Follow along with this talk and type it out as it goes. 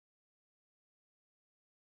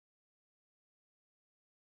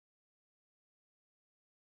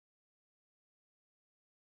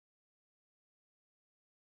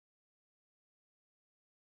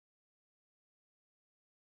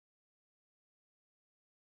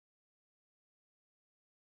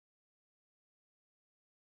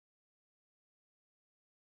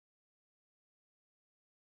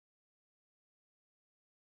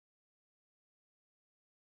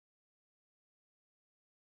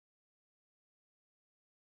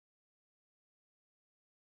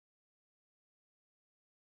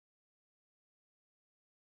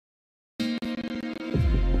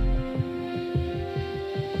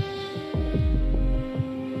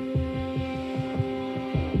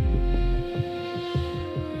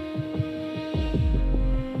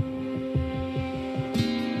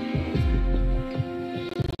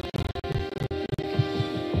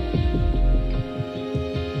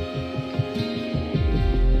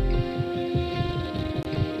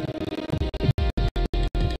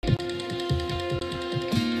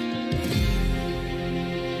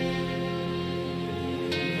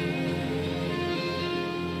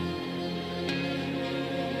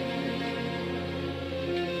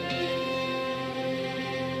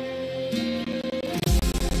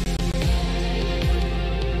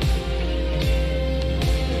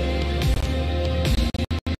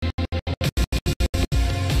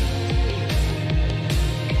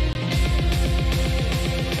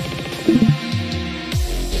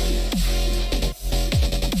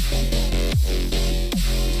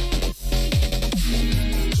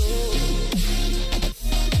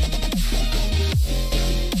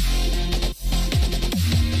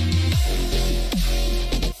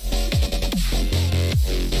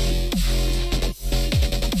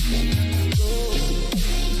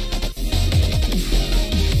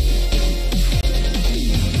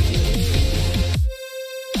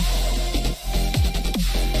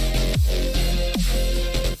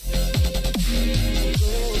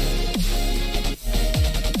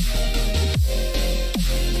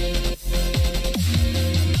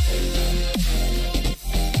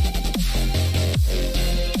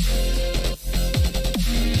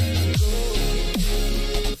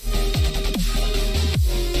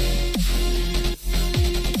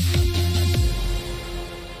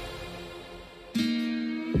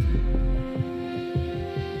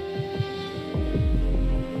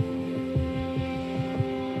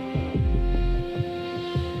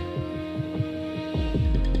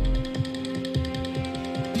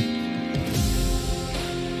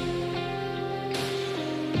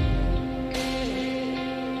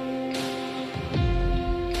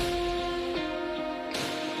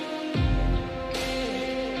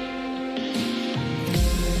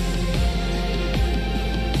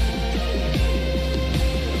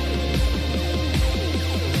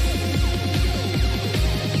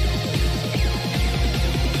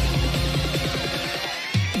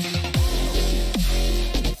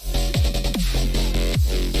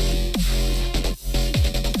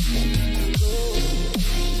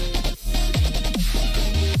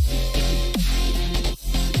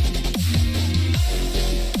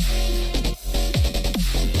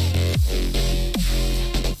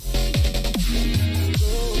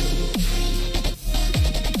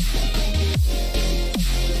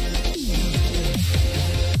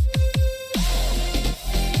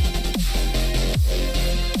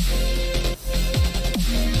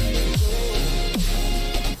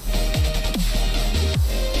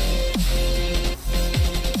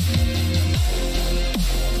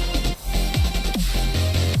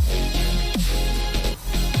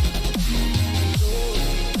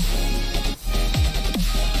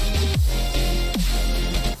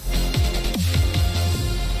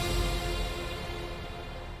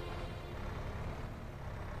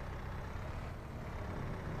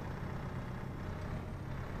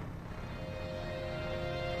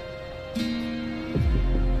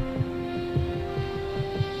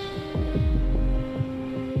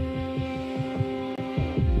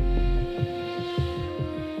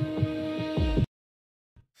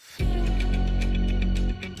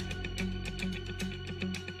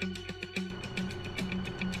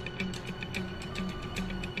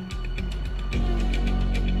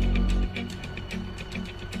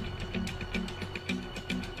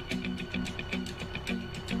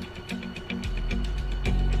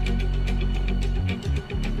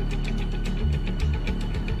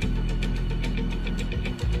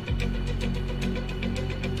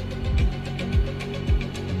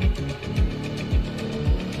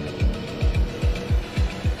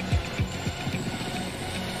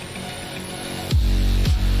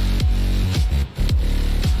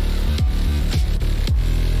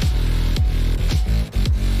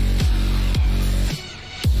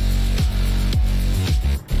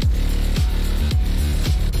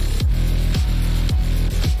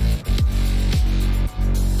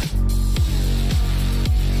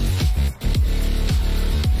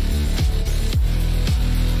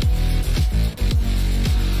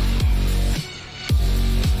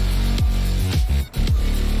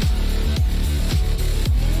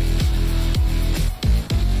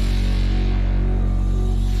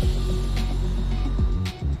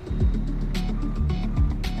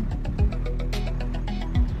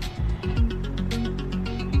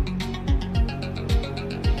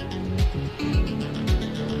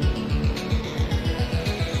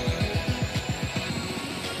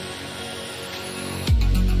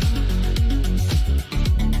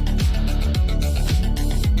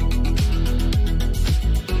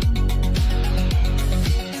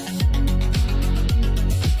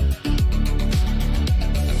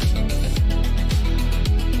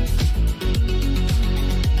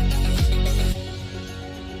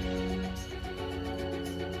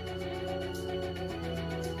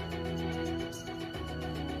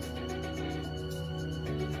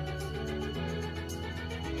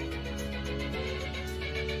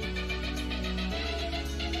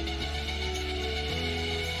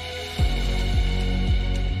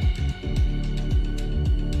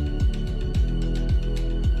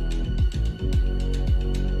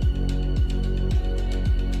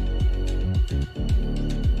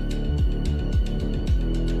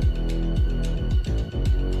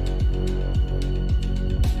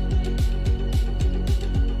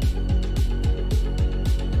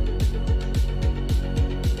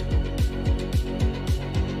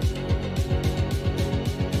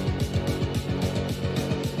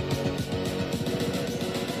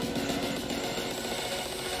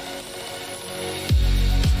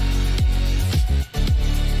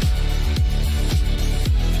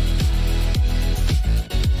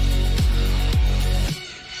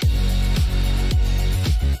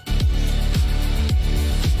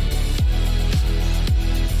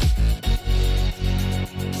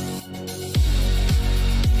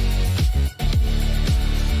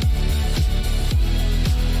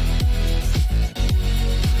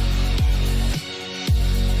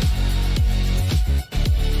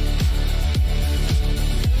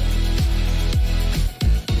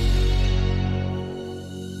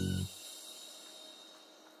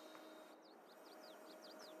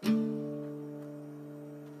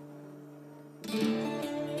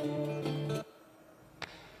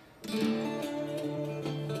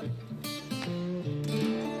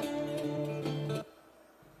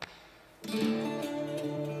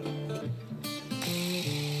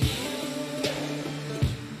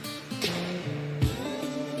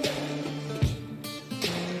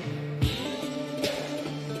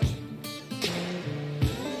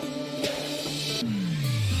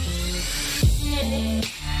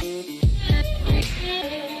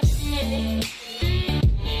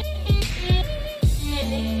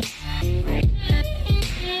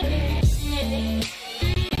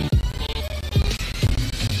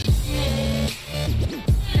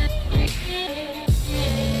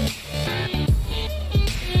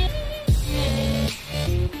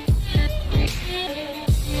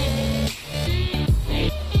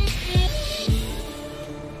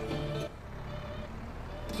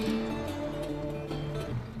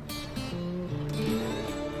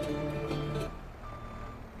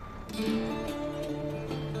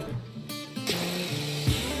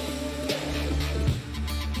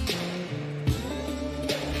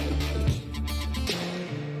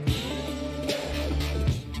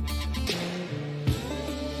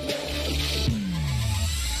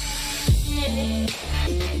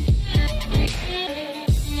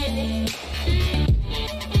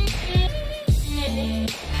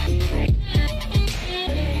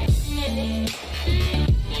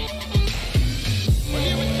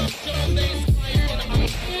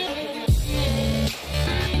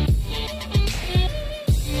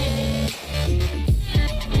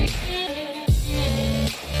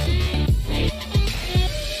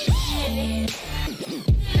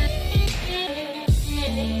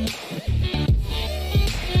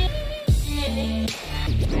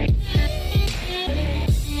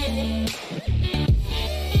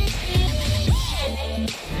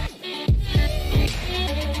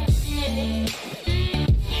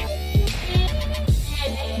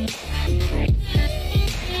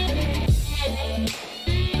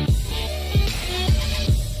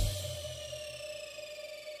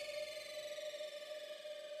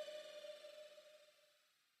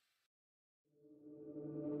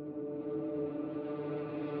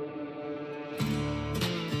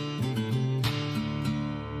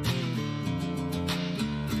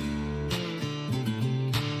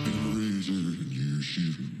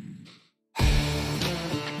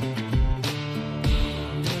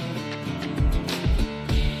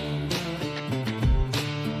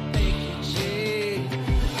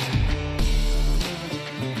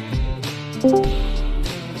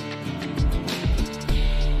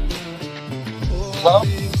Hello?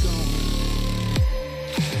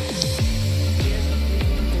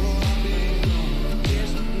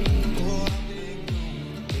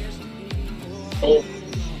 Hey.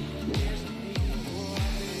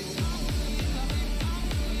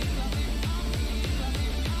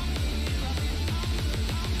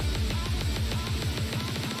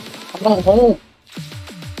 Come on home.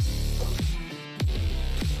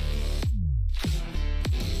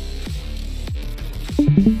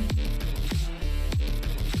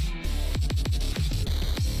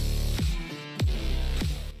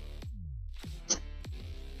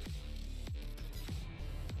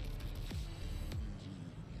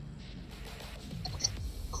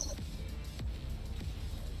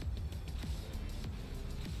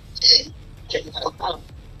 Check it out.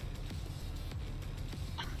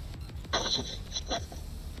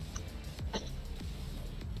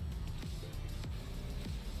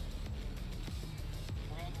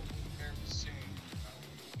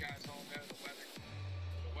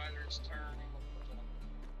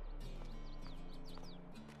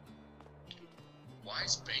 Why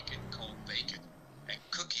is bacon called bacon and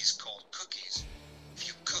cookies called cookies? If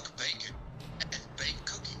you cook bacon and bake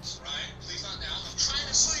cookies, Ryan, please not now. I'm trying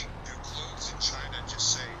to sleep. Your clothes in China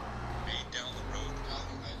just say made down the road.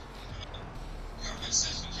 Government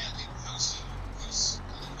says we can't leave the house because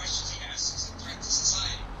the questions he asks is a threat to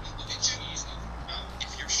society. Look at Jimmy.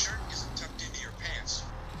 If your shirt isn't tucked into your pants,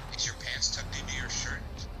 is your pants tucked into your shirt?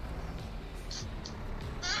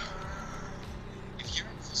 If you're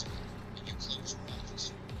invisible and you close your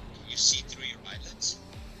eyes, can you see through your eyelids?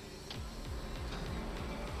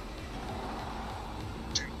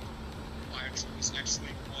 Fire trees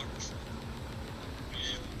actually water.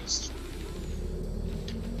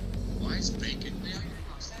 Why is bacon there?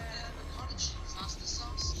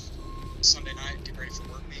 Sunday night, get ready for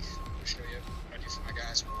work week. I'll show you what I do for my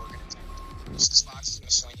guys when we're working in town. This box is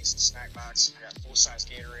miscellaneous snack box. I got full-size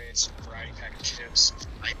Gatorades, variety pack of chips,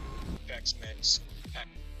 Bex mix.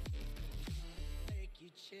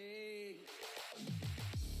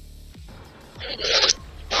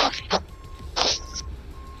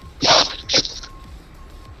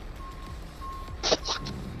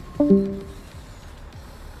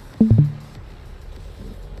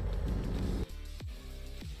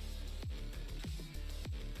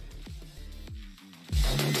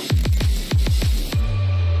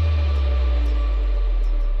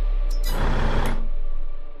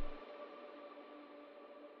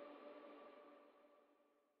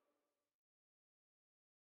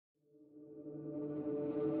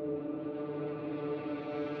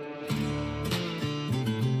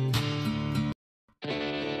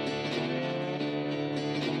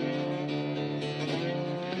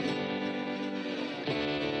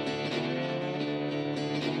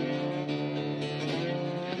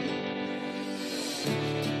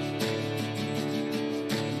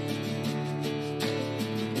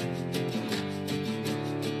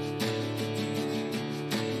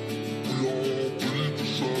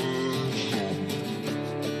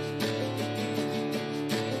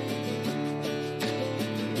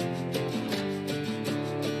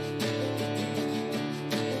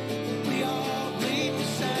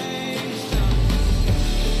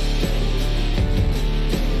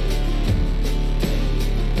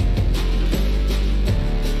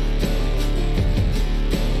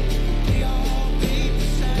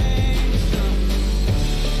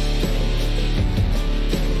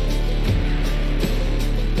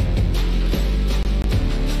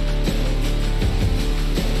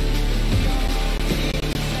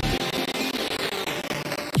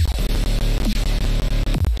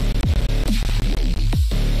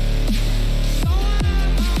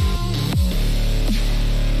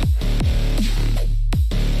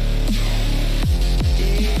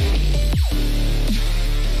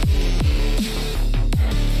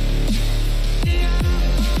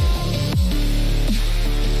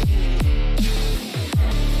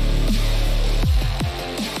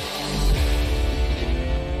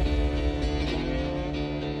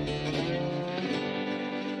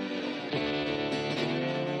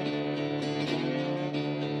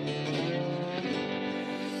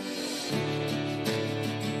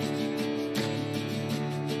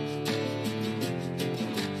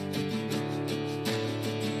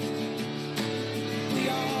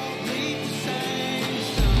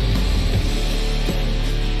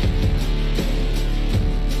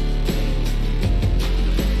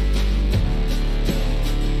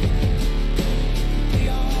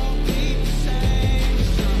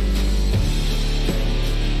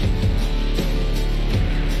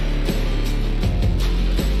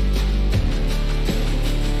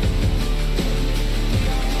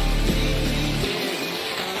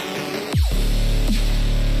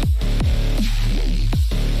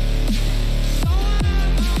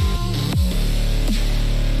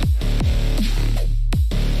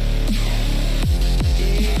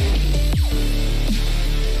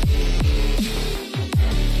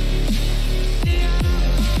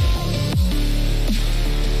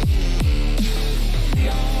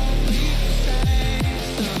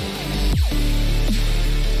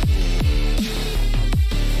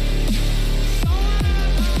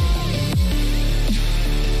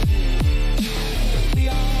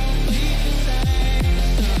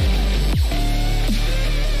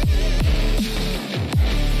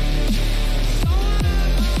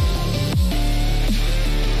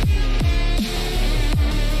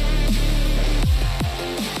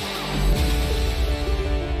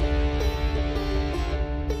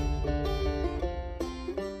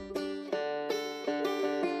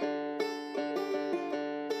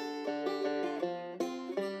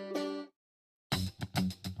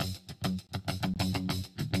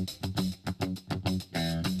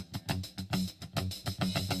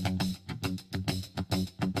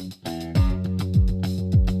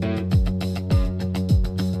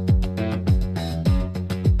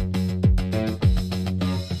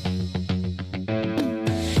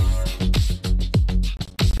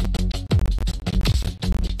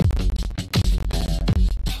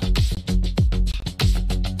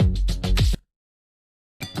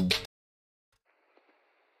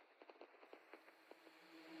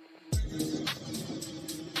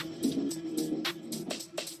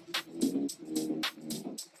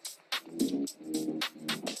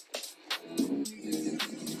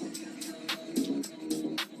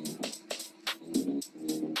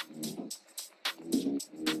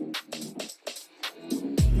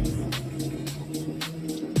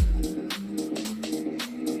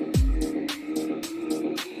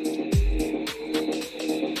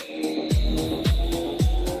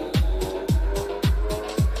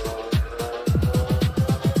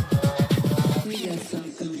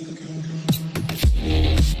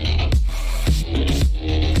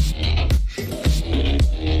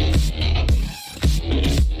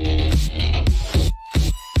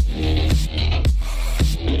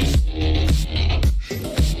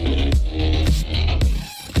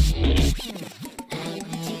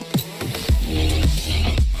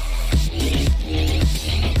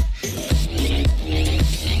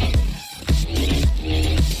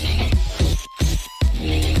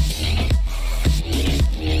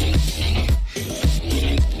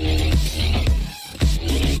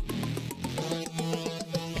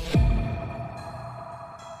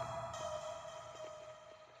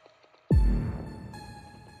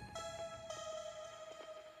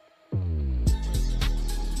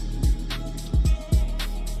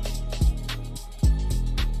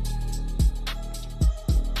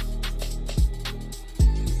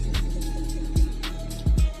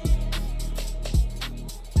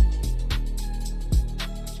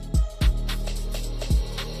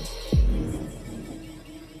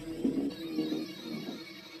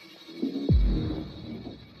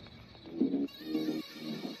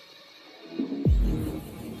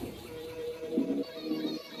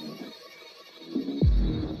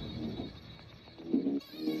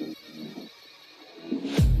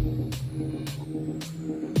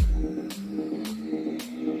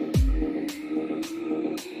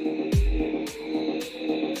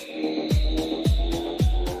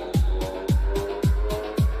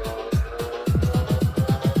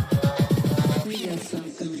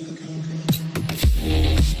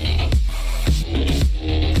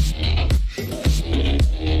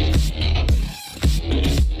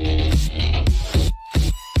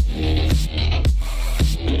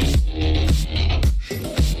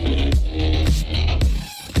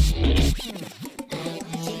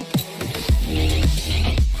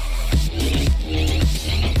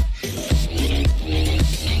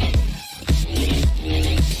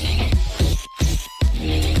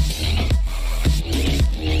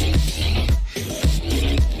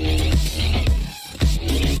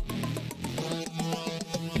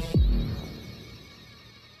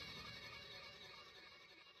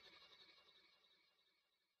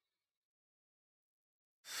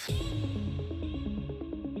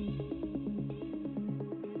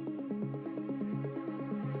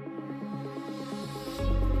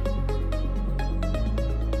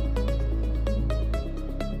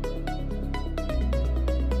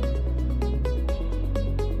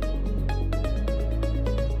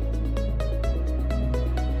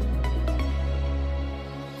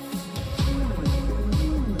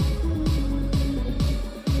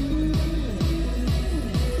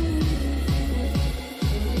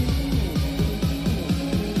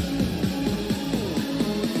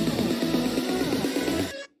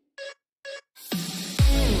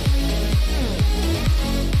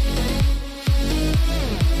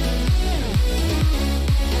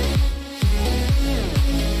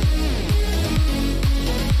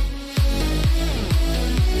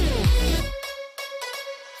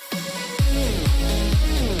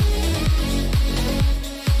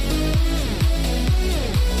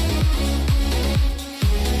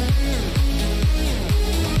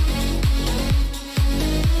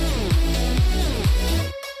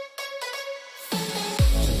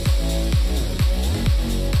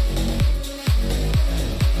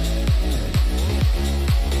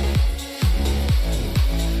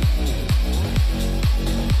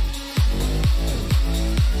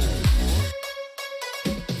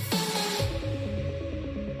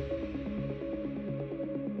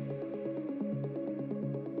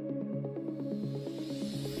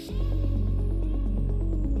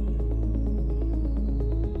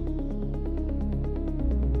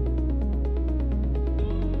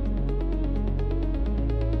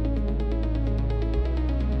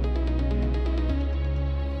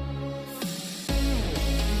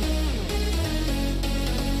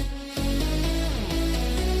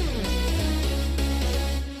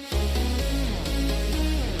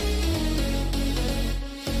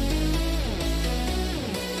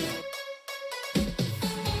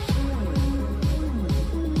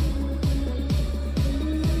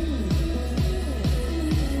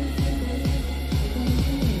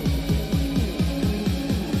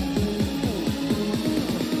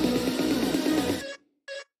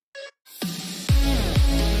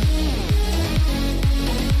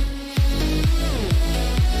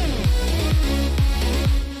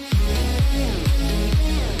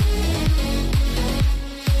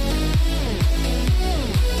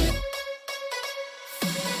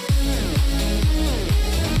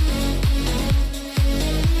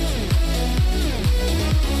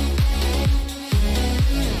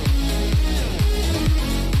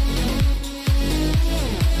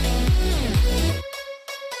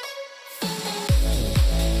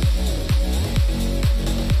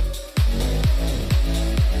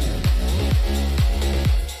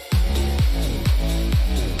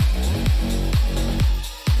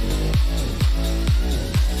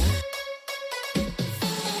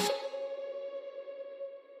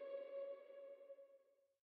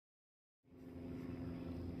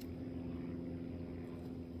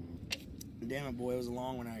 Damn it, boy, it was a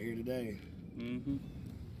long one out here today. Mm-hmm.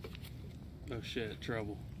 Oh shit,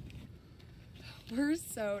 trouble. We're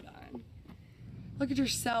so done. Look at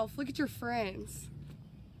yourself. Look at your friends.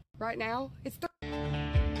 Right now, it's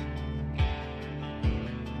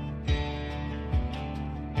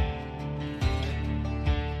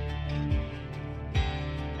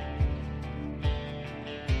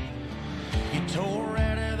You tore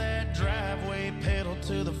out of that driveway, pedal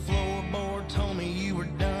to the floorboard, told me you were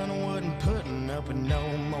done, wasn't putting up with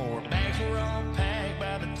no more. Bags were all packed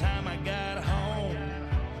by the time I got home.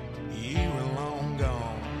 You were long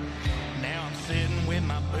gone. Now I'm sitting with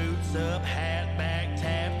my boots up, hat back,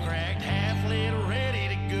 tap cracked, half lit, ready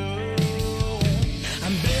to go.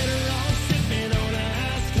 I'm better off sipping on a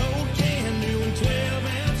ice cold can, doing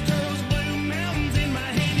 12-ounce curls, blue mountains in my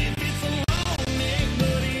hand. If it's a long neck,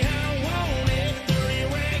 buddy, I want it. 30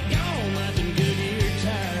 rack gone, like them Goodyear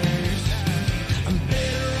tires. I'm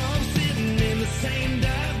better off sitting in the same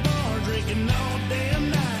dive bar, drinking all damn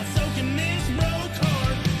night, soaking this broke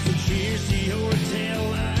heart. So cheers to your tail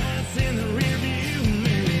lights in the rearview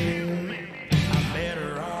mirror. I'm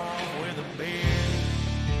better off with a beer.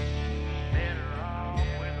 Better off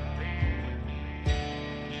with a beer.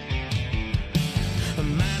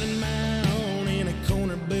 I'm minding my own in a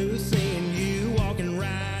corner booth, seeing you walking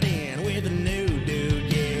right in with a new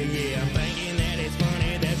dude. Yeah, yeah. I'm thinking that it's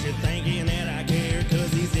funny that you're thinking that I care, 'cause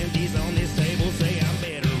these empties on this table say I'm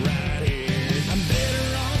better right here. I'm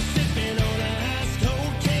better off sipping on a ice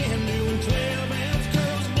cold can, doing 12-ounce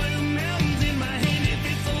curls, blue mountains in my hand. If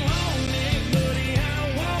it's a long neck, buddy, I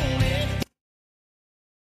want it.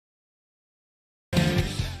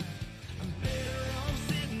 I'm better off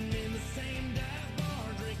sitting in the same dive bar,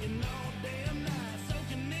 drinking all damn night,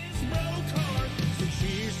 soaking this broke heart. So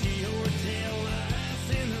cheers to your tail lights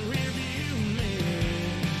in the rearview mirror.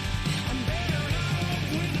 I'm better off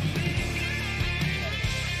with a beer.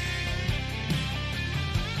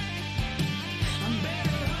 I'm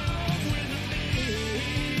better off with a beer.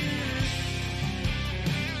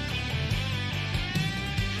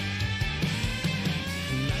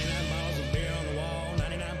 99 bottles of beer on the wall,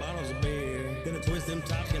 99 bottles of beer. Gonna twist them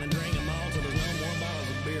tops, gonna drink them all till there's no more bottles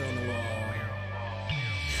of beer on the wall.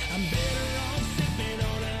 I'm better off sipping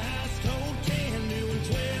on a ice cold can, doing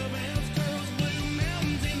 12-ounce curls, blue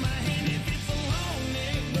mountains in my hand. If it's a long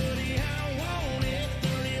neck, buddy, I want it.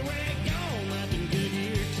 30 rack gone, like them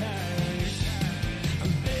Goodyear tires.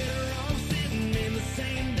 I'm better off sitting in the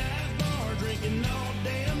same dive bar, drinking all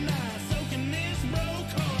damn night, soaking this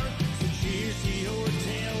broke heart. So cheers to your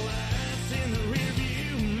tail lights in the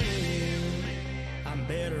rearview mirror. I'm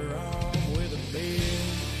better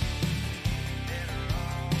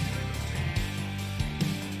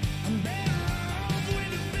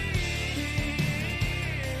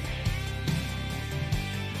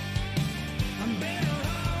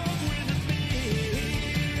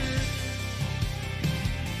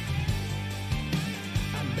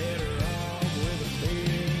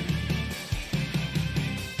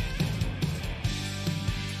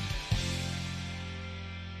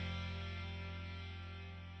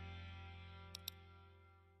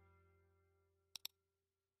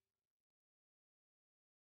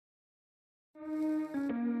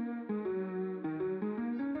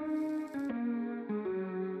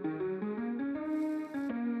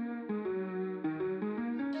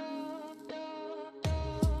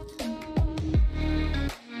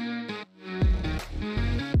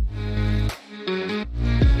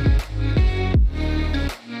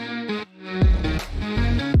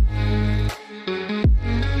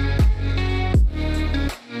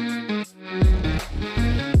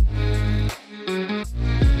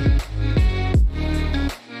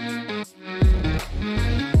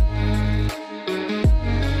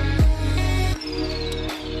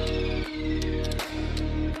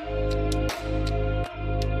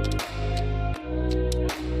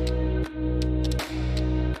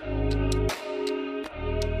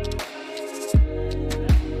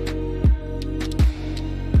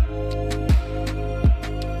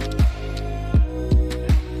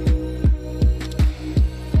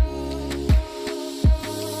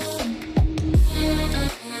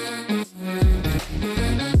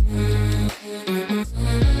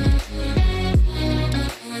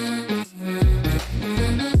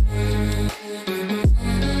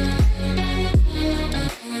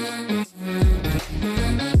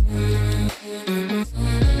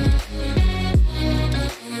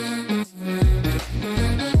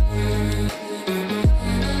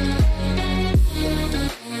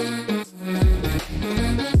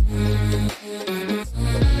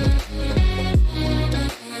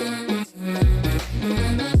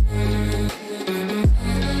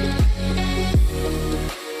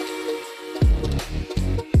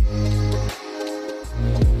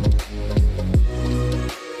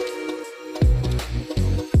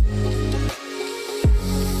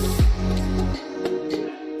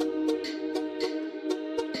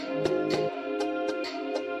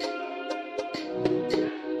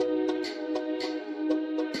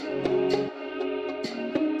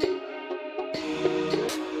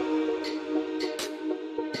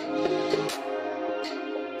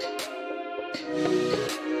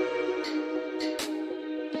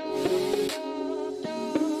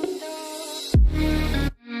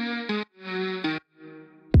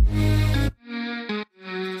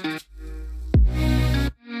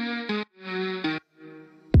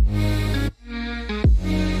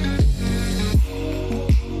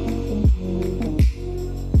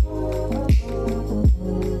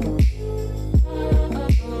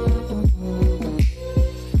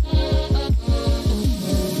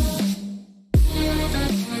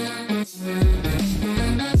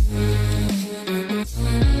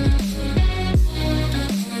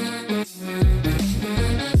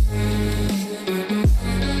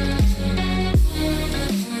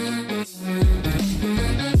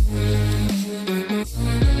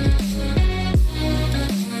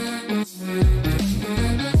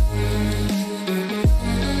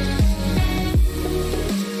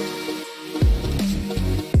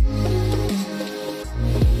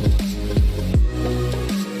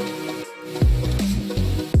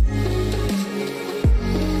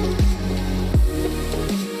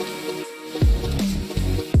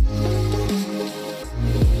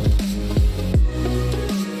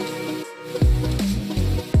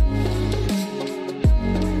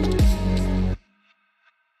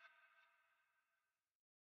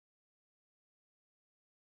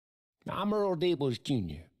I'm Earl Dibbles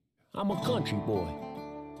Jr. I'm a country boy.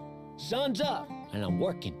 Sun's up, and I'm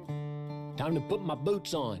working. Time to put my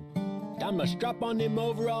boots on. Time to strap on them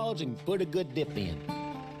overalls and put a good dip in.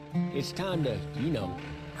 It's time to, you know,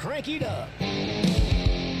 crank it up.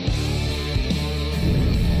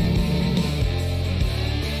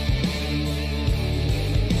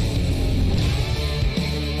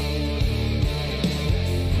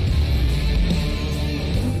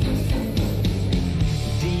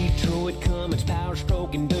 Detroit Cummins, power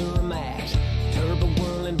stroking Duramax, turbo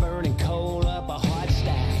whirling, burning coal up a hot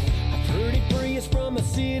stack. A pretty Prius from a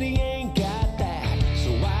city ain't got that,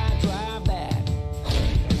 so I drive that.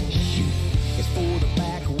 Shoot, it's for the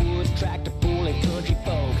backwoods, tractor pulling country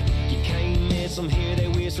folk. You can't miss them, hear they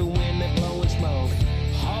whistle when they blowing smoke.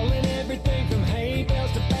 Hauling everything from hay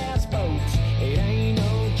bales to bass boats. It ain't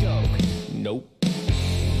no joke, nope.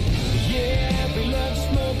 Yeah, we love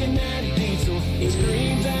smoking that diesel. It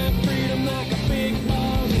screams out freedom like a big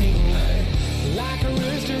bald eagle, like a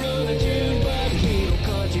rooster on a June bug beetle.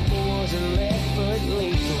 Country boys and left-foot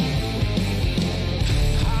lethal.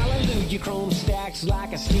 Hallelujah, chrome stacks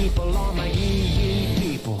like a steeple on my yee-yee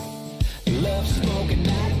people. Love smoking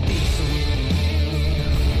that diesel.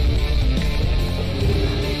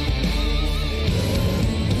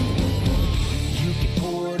 You can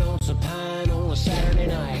pour it on some pine on a Saturday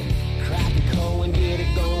night. Crack a coal and get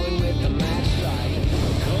it going with the match light.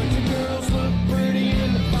 Country girls look pretty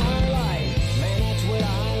in the firelight. Man, that's what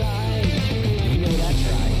I like. You know that's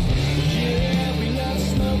right. Yeah, we love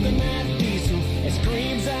smoking that diesel. It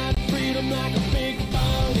screams out freedom like a big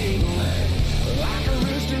bald eagle, like a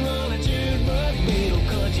rooster on a June bug beetle.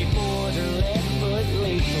 Country boys are left-foot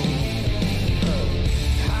lethal.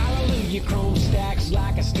 Hallelujah, chrome stacks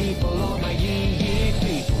like a steeple on my yee-yee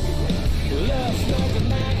people. Love smoking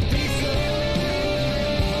that diesel.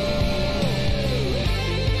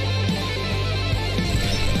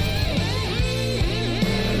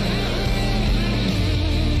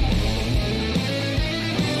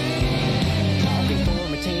 Talking for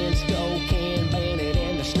my 10 Spokane Bandit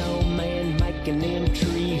and the snowman, making them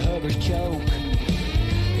tree huggers choke.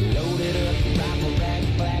 Loaded up, rifle rack,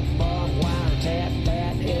 black barbed wire, tap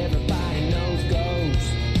that everybody knows goes.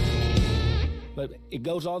 But it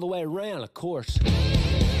goes all the way around, of course.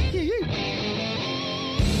 Yeah,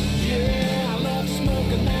 I love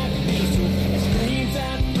smoking that diesel. It screams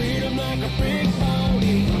out freedom like a big bald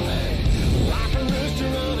eagle, like a rooster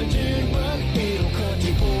on a June bug beetle.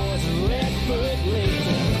 Country boys are left-foot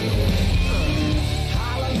lethal.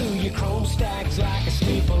 Hallelujah, chrome stacks like a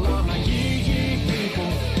steeple on my yee-yee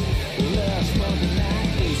people. Love smoking that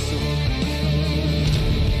diesel.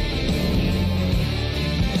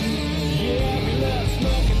 Yeah, we love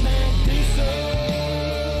smoking that diesel.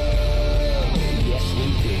 Yes, we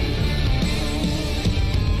do.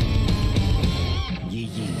 Yeah,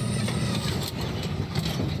 yeah.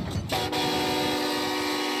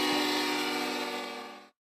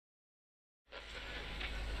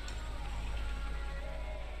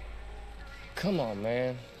 Come on,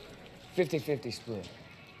 man. 50-50 split.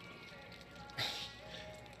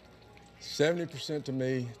 70% to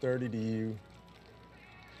me, 30 to you,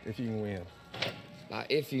 if you can win.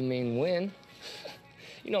 If you mean win.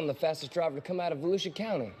 You know I'm the fastest driver to come out of Volusia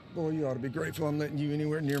County. Boy, you ought to be grateful I'm letting you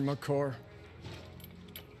anywhere near my car.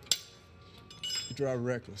 You drive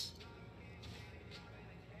reckless.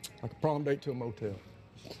 Like a prom date to a motel.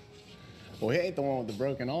 Well, he ain't the one with the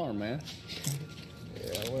broken arm, man.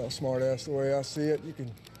 Yeah, well, smart ass, the way I see it, you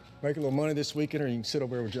can make a little money this weekend or you can sit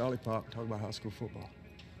over there with Jolly Pop and talk about high school football.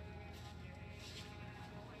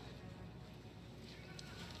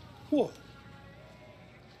 Whoa.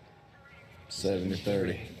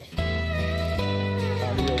 70-30.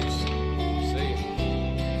 Adios. See you.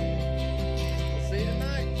 See you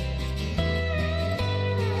tonight.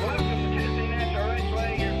 Welcome to the Natural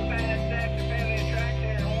Raceway, your fast active family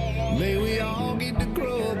attraction. May we all get to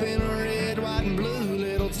grow up in a red, white, and blue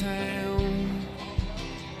little town.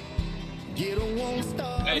 Get a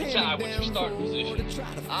one-star Hey, Ty, what's your start hand-me-down position? Ford to try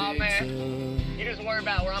to Oh, fix man. up. You just worry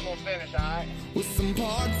about where I'm gonna finish, all right? With some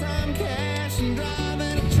part-time cash and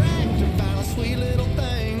driving a tractor, find a sweet little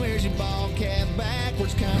thing. Where's your ball cap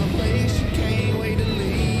backwards? Kind of place you can't wait to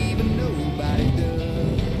leave, and nobody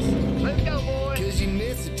does. Let's go, boys. 'Cause you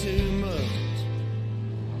miss it too much.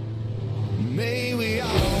 May we all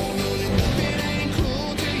know that nothing ain't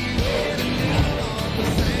cool till you hear the needle off the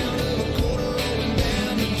sound of a quarter rolling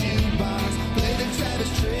down the jukebox. Play the Travis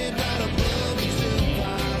Tritt right above the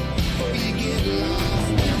tune-pile before you get lost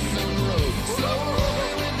down some road. Slow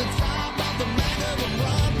rolling with the top off the back of a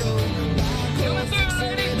Bronco. Buy a cold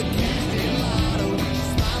fixer in the casted lotto. She's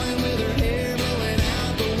smiling with her hair blowing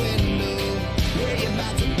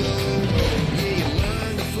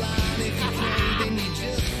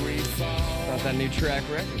new track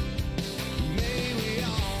record.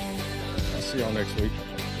 I'll see y'all next week.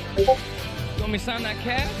 You want me to sign that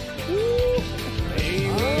cab? Hey,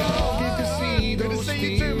 we all get to see those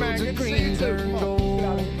fields of green turn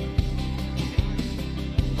gold.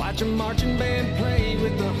 Watch a marching band play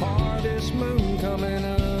with the harvest moon coming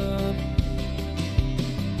up.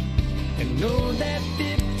 And know that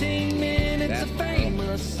 15 minutes of fame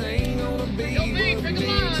will sing on a beat of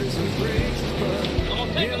beaches and bricks, but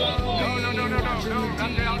we'll all be watching the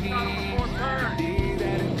TV.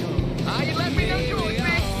 Ah, you let me know you would be.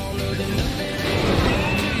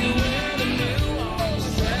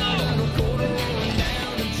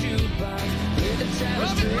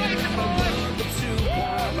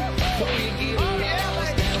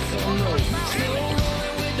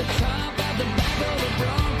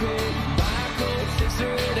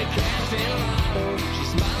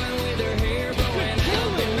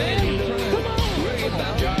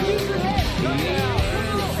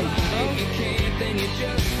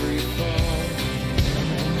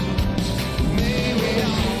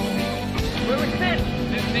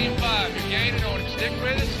 Stick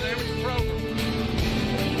with it, stay with the program.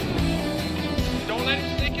 Don't let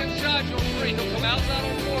him sneak inside your free. He'll come outside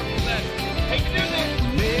on board for that. Hey, do this.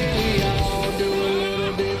 May we all do a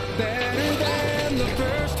little bit better than the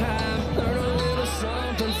first time. Learn a little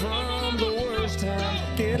something from the worst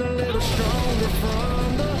time. Get a little stronger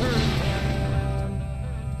from the hurt time.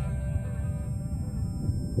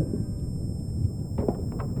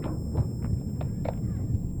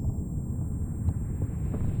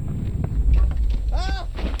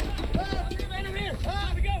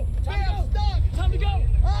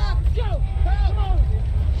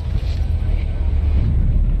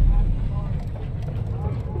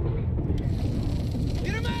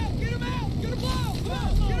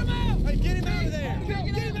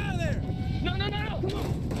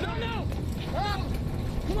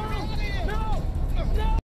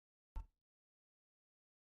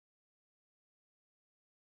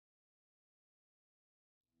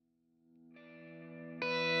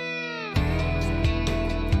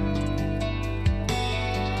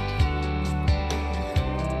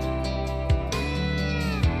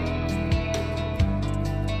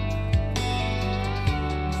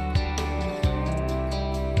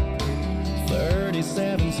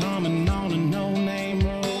 Humming on a no-name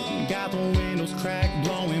road. Got the windows cracked,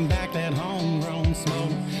 blowing back that homegrown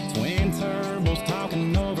smoke. Twin turbos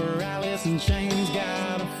talking over Alice in Chains.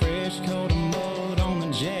 Got a fresh coat of mud on the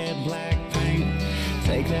jet black paint.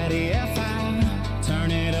 Take that EFI,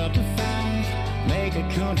 turn it up to 5. Make a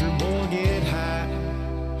country boy get high.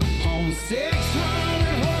 On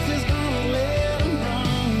 600 horses, gonna let 'em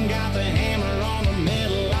run. Got the hammer on the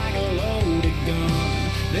middle like a loaded gun.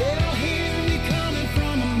 They'll hear me coming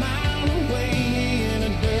from a mile away in a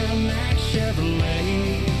Duramax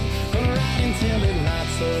Chevrolet. Right until it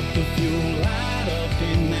lights up, the fuel light up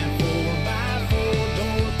in that 4x4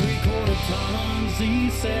 door, 3/4 ton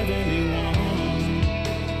Z71.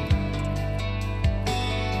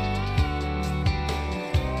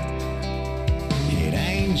 It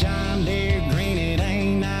ain't John Deere green, it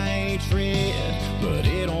ain't nitrate, but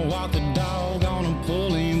it'll walk the dog on a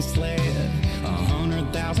pulling sled.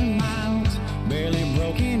 100,000 miles, barely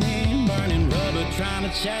broken in, burning rubber, trying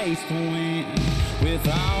to chase the wind. With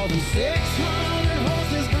all the 600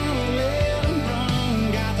 horses, gonna let 'em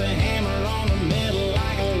run. Got the hammer on the middle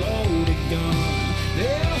like a loaded gun.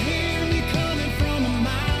 They'll hear me coming from a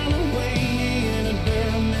mile away in a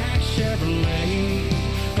Duramax Chevrolet.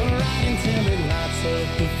 Right until it lights up,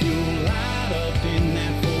 the fuel light up in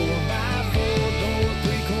that 4x4 door,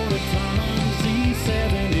 3/4 ton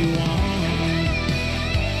Z71.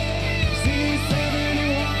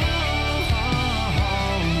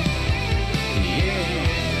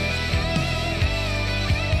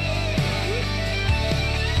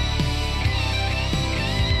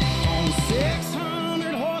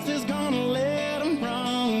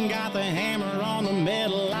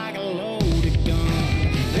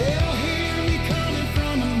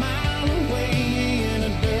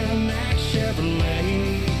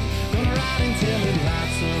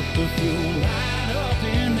 The fuel light up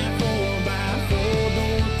in that 4x4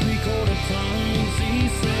 door, 3/4 ton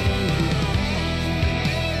Z71.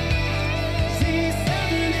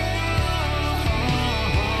 Z71.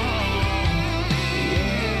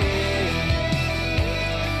 Yeah.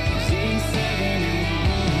 Z71.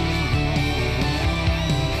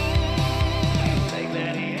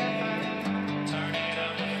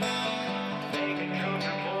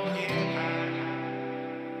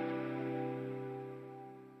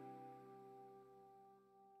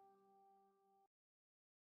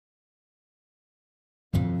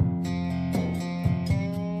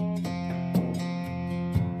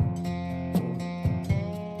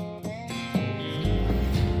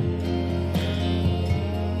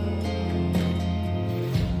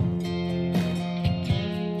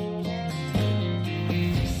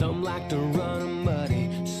 to run 'em muddy,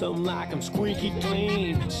 some like 'em squeaky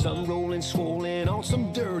clean, some rolling swollen on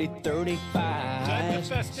some dirty 35.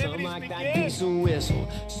 Some like that diesel whistle,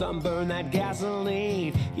 some burn that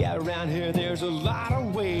gasoline. Yeah, around here there's a lot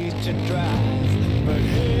of ways to drive. But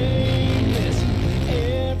hey, listen,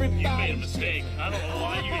 everybody. You made a mistake. I don't know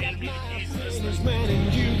why you handed me the keys to this thing. Man,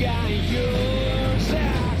 and you got yours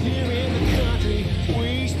out here in the country.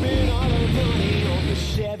 We spend all our money on the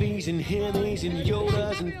Chevys and Hemis and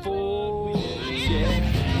Yodas and Fords. Yeah.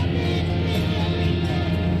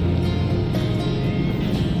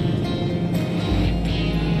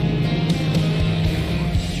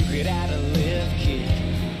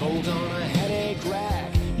 Hold on a headache rack.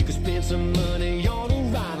 You can spend some money on a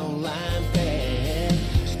rhino line pad.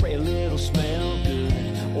 Spray a little smell good.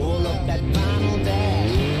 Oil up that vinyl dash.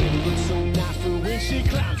 It looks so nice for when she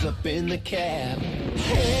climbs up in the cab.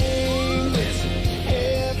 Hey, listen,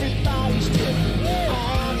 everybody's different.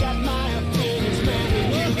 I got my opinions, man,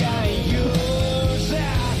 and you got yours.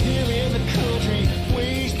 Out here in the country,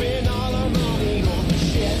 we spend all our money on the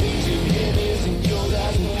Chevys and Hemis and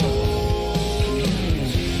Yodas and Fords.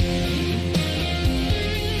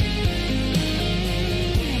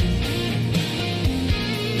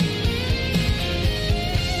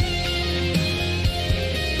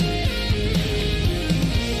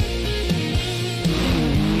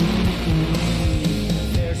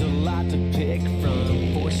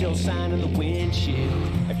 Show sign in the windshield.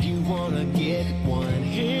 If you wanna get one,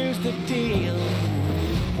 here's the deal.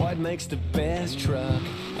 What makes the best truck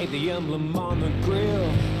ain't the emblem on the grill,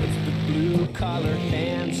 it's the blue collar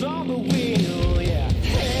hands on the wheel. Yeah.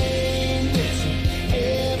 Hey, listen,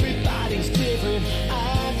 everybody's different.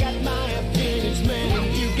 I got my opinions, man,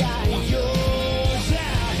 and you got yours.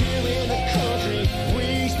 Out here in the country, we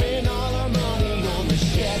spend all our money on the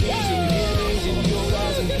Chevys and Hemis and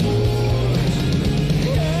Yodas and Fords.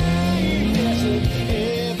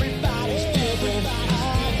 Everybody's different. I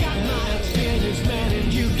got my opinions, man, and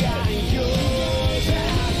you got yours.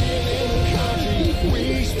 Out here in the country, we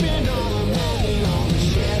spend all our money on the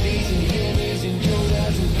Chevys and Hemis and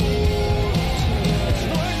Yodas and Fords. It's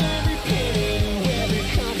worth every penny to every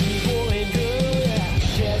country boy and girl.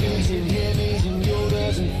 Chevys and Hemis and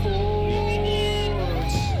Yodas and Fords.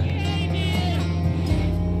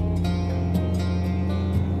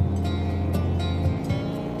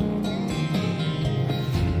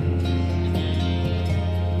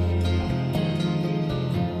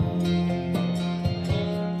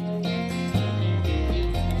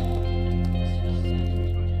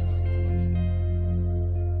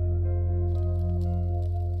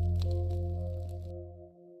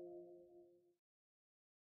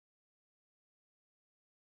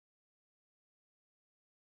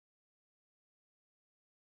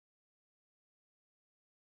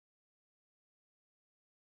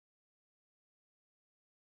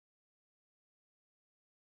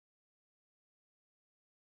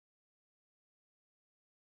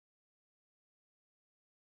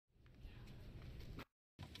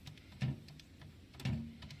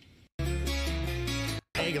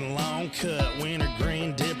 Egg and long cut winter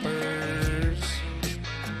green dippers.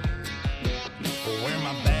 Where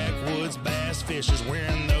my backwoods bass fishers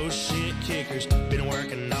wearing those shit kickers. Been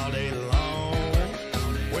working all day long.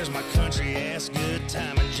 Where's my country ass good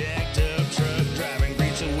time and jacked up truck driving?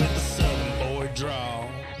 Greet you with the southern boy draw.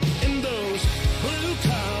 And those blue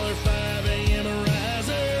collar 5 a.m.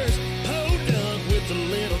 risers, podunk with the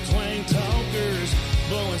little twang talkers,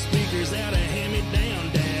 blowing speakers out a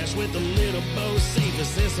hand-me-down dash with a little Bo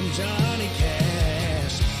Cephas and some Johnny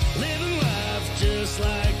Cash. Living life just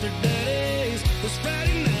like their daddies. Those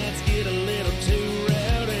Friday nights get a little too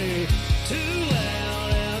rowdy, too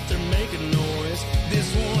loud out there making noise.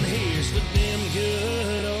 This one here's for them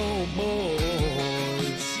good old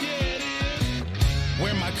boys. Yeah, it is.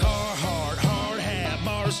 Where my Carhartt hard hat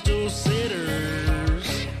barstool sitters.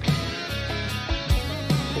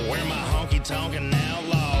 Where my honky tonkin'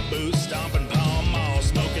 outlaw boots stomping Pall Mall,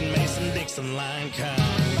 smoking Mason Dixon line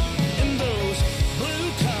kind. And those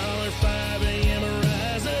blue collar 5 a.m.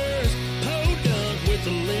 risers, podunk with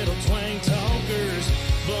the little twang talkers,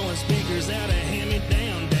 blowing speakers out a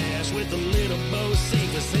hand-me-down dash with a little Bo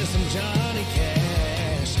Cephas and some Johnny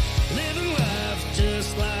Cash. Living life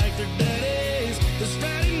just like their daddies. Those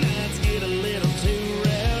Friday nights get a little too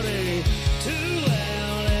rowdy, too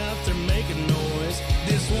loud out there making noise.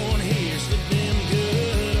 This one here's for them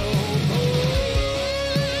good old boys.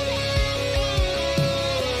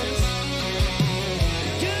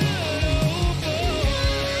 Good old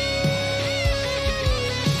boys.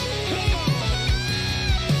 Come on.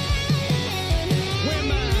 Where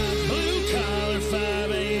my blue collar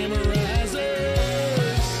 5 a.m. arrives.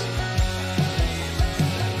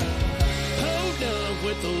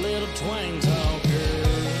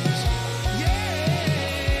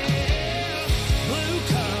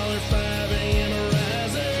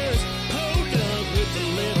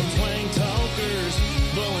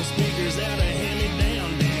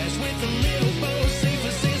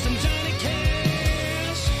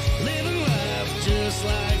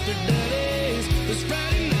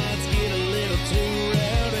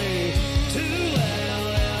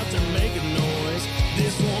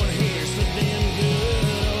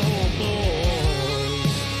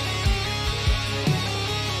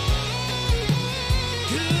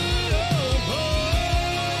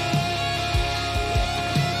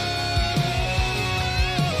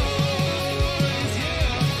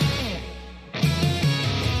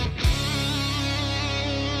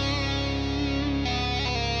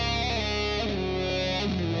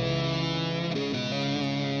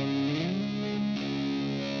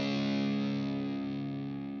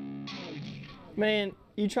 Man,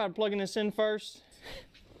 you tried plugging this in first?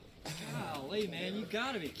 Golly, man, you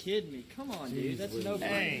gotta be kidding me. Come on, dude, that's no brainer.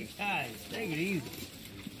 Hey, guys, take it easy.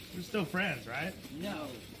 We're still friends, right? No.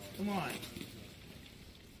 Come on.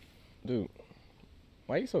 Dude,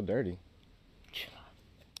 why are you so dirty?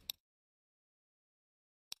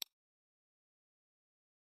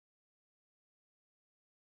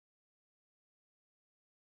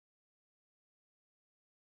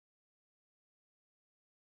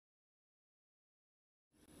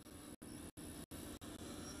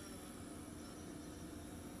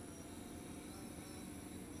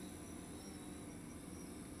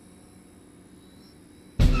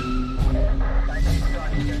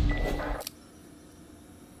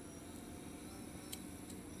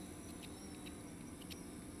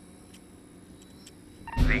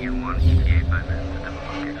 Vegan 1, 58 minutes to the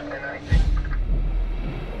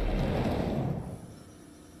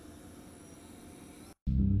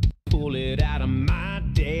Pull it out of my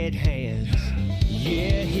dead hands.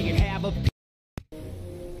 Yeah, he can have a.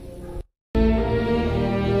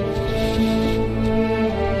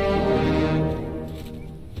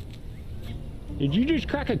 Did you just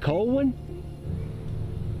crack a cold one?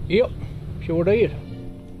 Yep, sure did.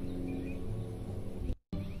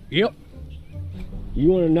 Yep. You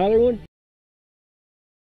want another one?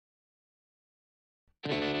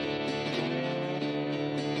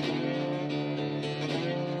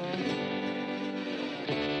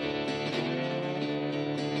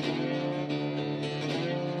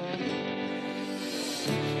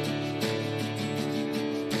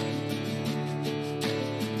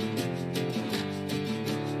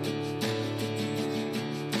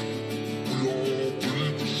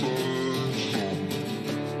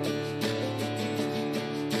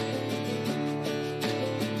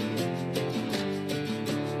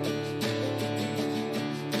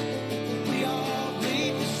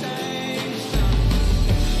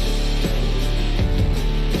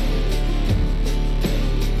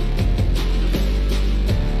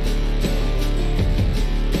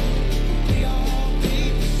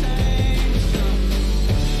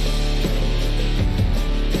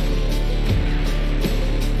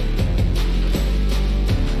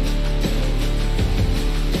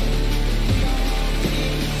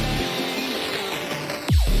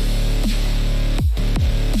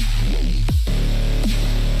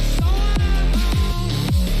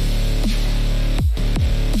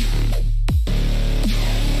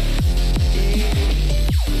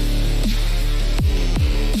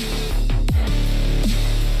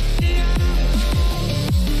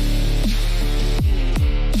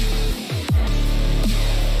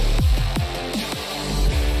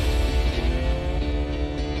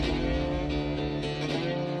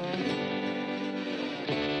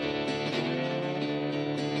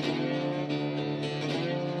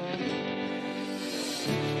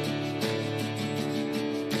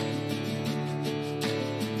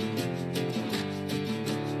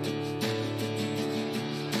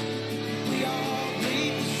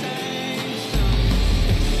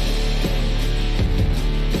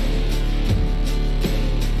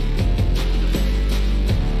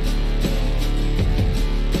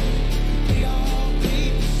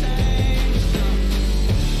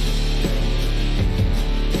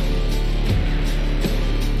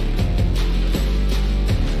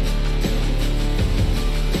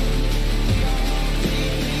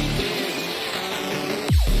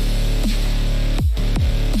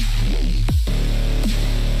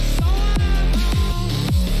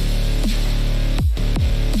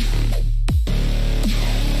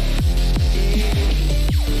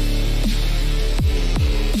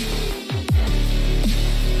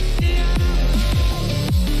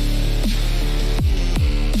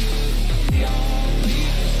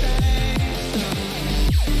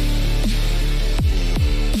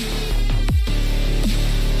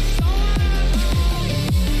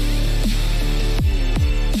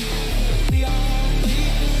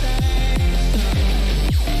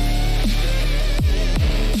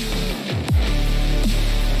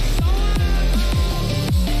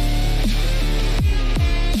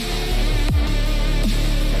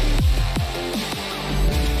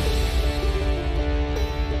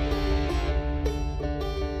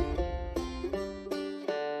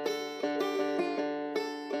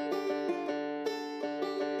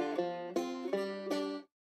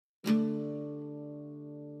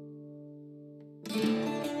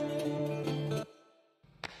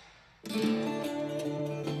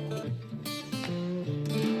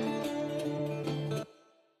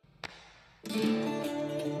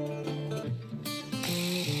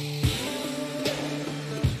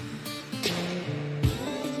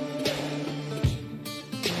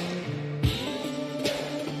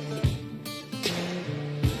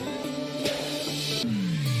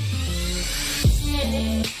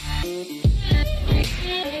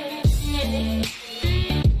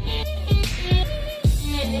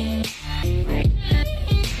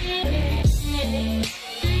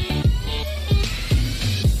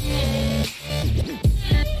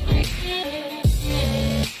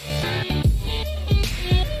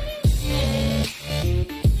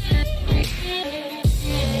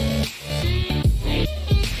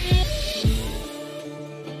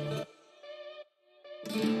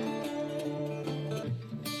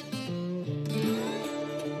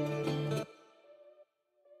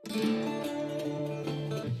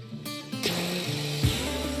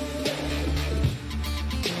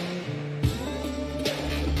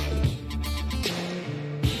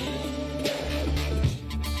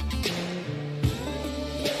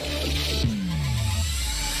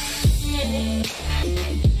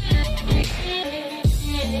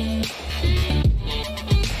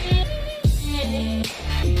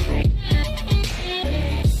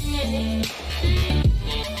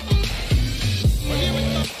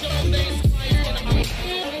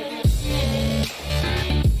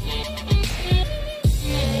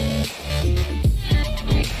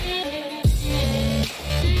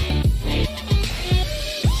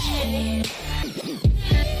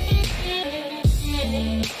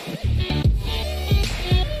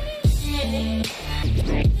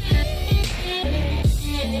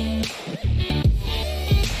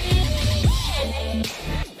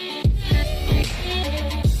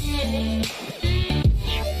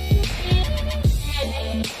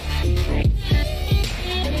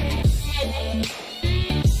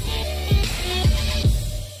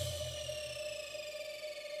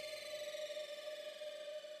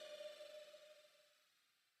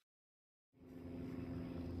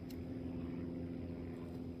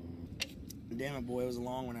 damn it, boy, it was a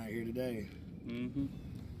long one out here today. Mm-hmm.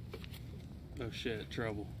 Oh shit,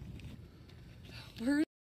 trouble. Where's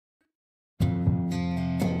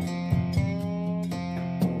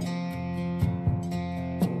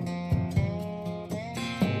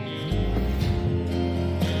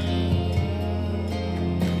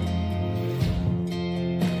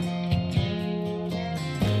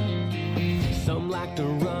Some like to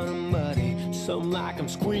run 'em muddy, some like 'em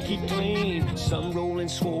squeaky clean, some rolling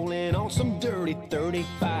swollen on some dirty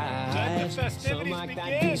 35. Some like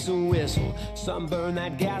that diesel whistle, some burn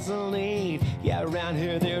that gasoline. Yeah, around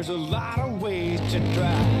here there's a lot of ways to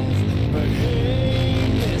drive. But hey,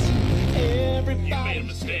 listen, everybody. You made a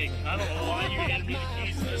mistake. I don't know why you handed me the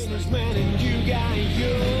keys to this thing. Man, and you got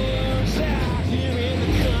yours out here in the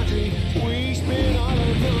country. We spend all our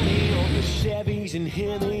money on the Chevys and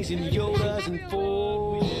Hemmys and Yodas and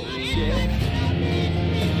Fords. Yeah.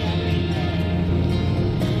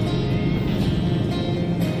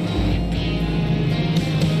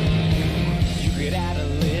 You could add a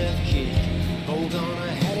lift kit, hold on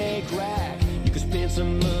a headache rack. You could spend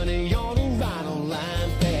some money on a rhino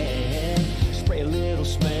line pad. Spray a little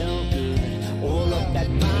smell good, oil up that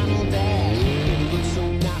vinyl dash. It looks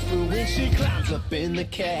so nice for when she climbs up in the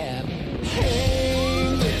cab. Hey,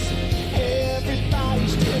 listen,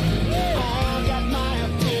 everybody's different. I got my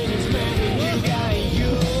opinions, man, and you got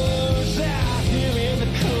yours. Out here in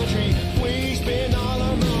the country, we spend all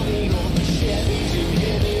our money on the Chevys and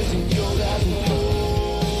Hemmys and Yodas and Fords.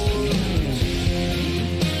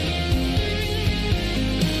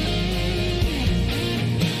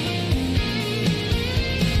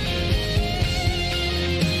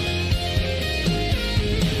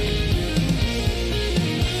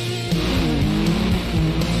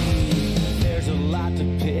 There's a lot to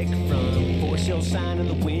pick from. For sale sign in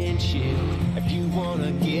the windshield. If you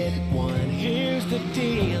wanna get one, here's the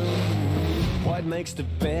deal. What makes the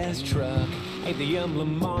best truck? Ain't the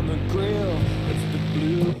emblem on the grill. It's the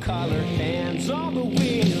blue collar hands on the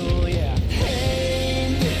wheel. Yeah. Hey,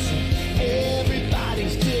 listen,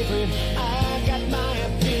 everybody's different. I got my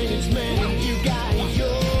opinions, man, and you got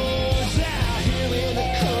yours. Out here in the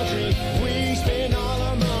country, we spend all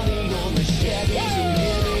our money on the Chevys and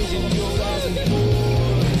Hemmys and Yodas and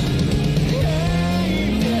Fords.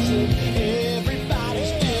 Hey, listen,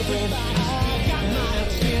 everybody's different. I got my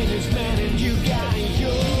opinions, man, and you got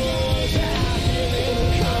yours. Out here in the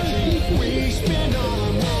country, we spend all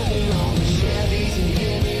our money on the Chevys and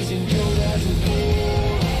Hemmys and Yodas and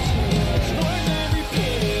Fords. It's worth every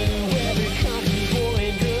penny to every country boy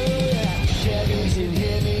and girl. Chevys and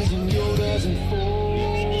Hemmys and Yodas and Fords.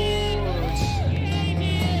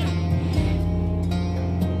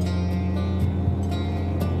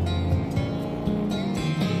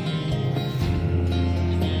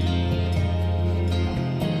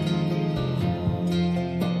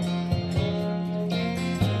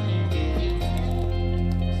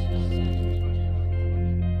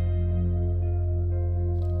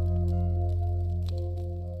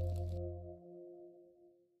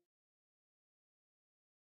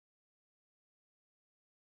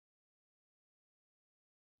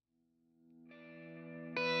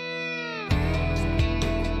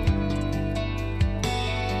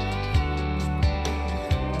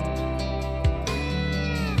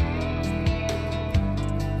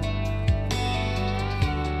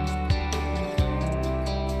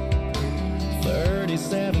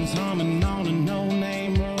 Seven's humming on a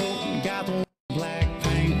no-name road. Got the black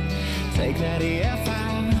paint. Take that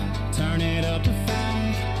EFI, turn it up to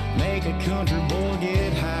 5. Make a country boy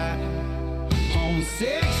get high. On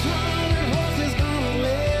 600 horses, gonna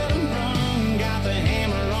let 'em run. Got the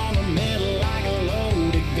hammer on the middle like a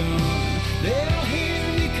loaded gun. They'll hear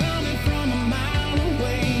me coming from a mile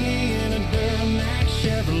away in a Duramax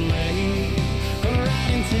Chevrolet.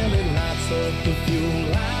 Right until it lights up, the fuel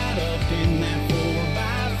light up in that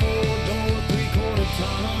 4x4 door, 3/4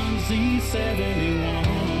 ton Z71.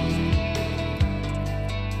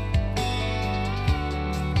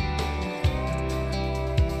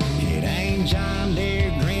 It ain't John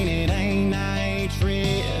Deere green, it ain't IH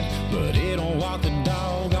red, but it'll walk the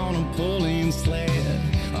dog on a pulling sled.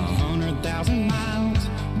 100,000 miles,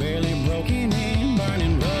 barely broken in,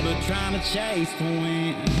 burning rubber trying to chase the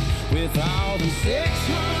wind. With all the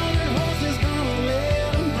 600 horses, gonna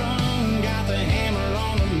let 'em run. Got the hammer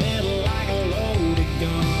on the middle like a loaded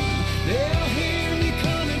gun. They'll hear me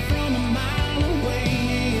coming from a mile away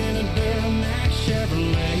in a Duramax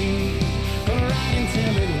Chevrolet. Right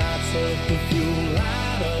until it lights up, the fuel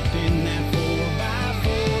light up in that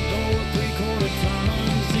 4x4 door, 3/4 ton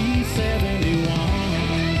Z71.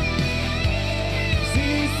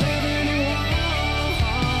 Z71.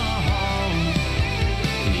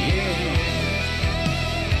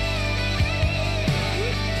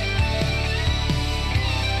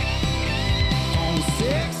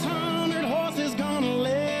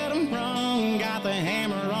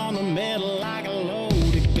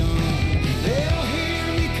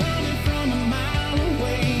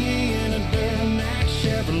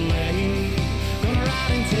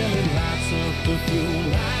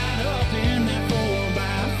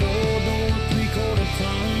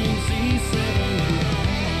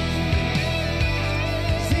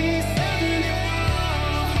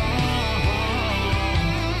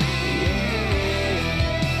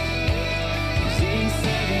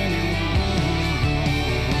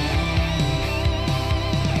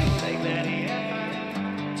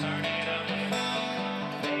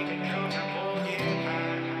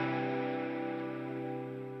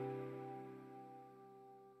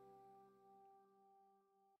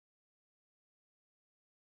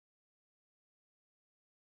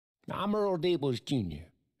 I'm Earl Dibbles Jr.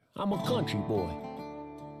 I'm a country boy.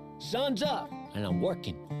 Sun's up, and I'm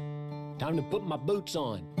working. Time to put my boots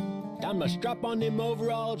on. Time to strap on them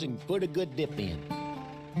overalls and put a good dip in.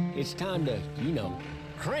 It's time to, you know,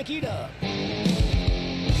 crank it up.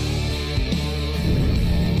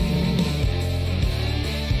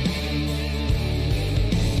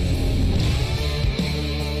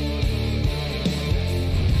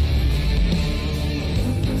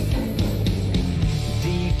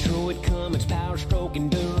 Detroit Cummins, power stroking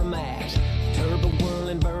Duramax. Turbo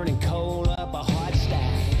whirling, burning coal up a hot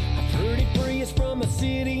stack. A pretty Prius from a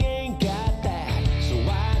city ain't got that, so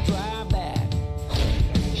I drive that.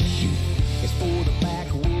 Shoot, it's for the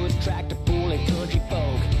backwoods tractor pulling country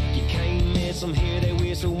folk. You can't miss them, hear they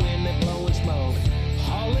whistle when they're blowing smoke.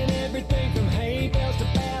 Hauling everything from hay bales to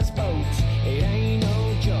bass boats. It ain't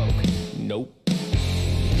no joke, nope.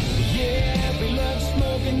 Yeah, we love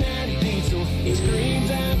smoking that diesel. It screams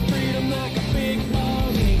out freedom like a big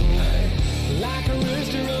bald eagle. Like a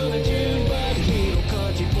rooster on a June bug beetle.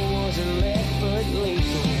 Country boys are left-foot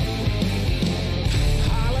lethal.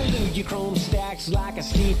 Hallelujah, chrome stacks like a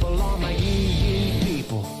steeple on my yee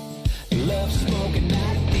people. Love smoking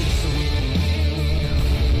that diesel.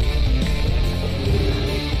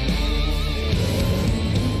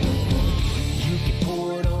 You can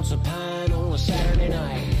pour it on some pine on a Saturday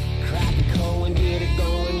night. Crack a coal and get it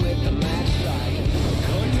going with the match light.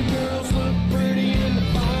 Country girls look pretty in the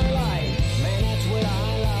firelight. Man, that's what I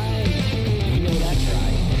like. You know that's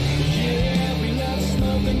right. Yeah, we love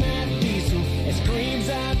smoking that diesel. It screams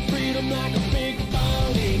out freedom like a big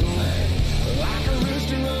bald eagle. Like a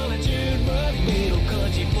rooster on a June bug beetle.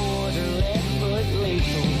 Country boys are left-foot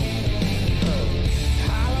lethal.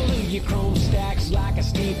 Hallelujah, chrome stacks like a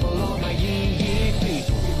steeple on my yee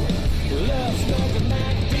people. Love smoking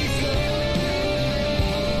that diesel.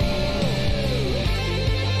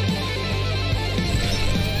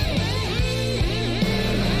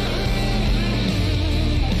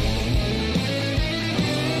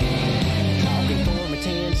 Talking for my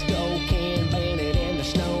 10 Spokane Bandit and the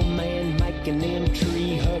snowman, making them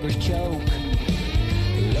tree huggers choke.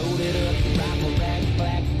 Loaded up, rifle rack,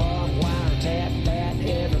 black barbed wire, tap that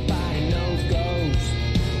everybody knows goes.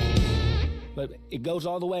 But it goes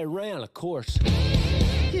all the way around, of course.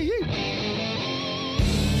 Yeah,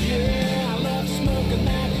 I love smoking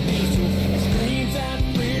that diesel. It screams out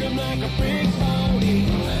freedom like a big bald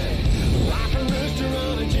eagle. Like a rooster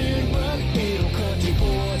on a June bug beetle. Country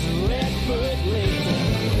boys are left-foot lethal.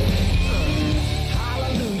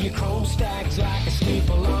 Hallelujah, chrome stacks like a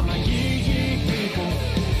steeple on my yee people.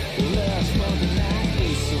 Love smoking that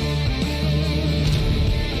diesel.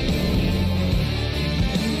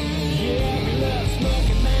 Yeah, we love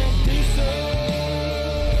smoking that diesel.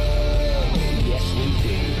 Yes, we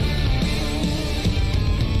do.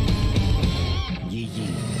 Yeah.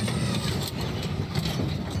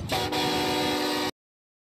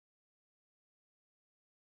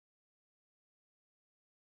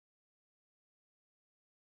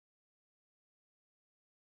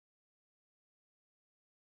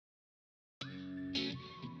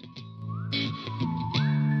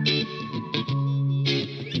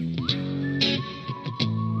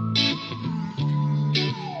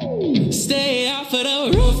 Stay off of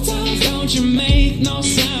the rooftops, don't you make no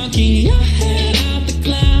sound. Keep your head out the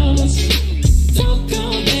clouds. Don't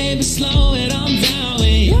go, baby, slow it on down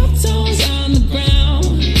with your toes on the ground.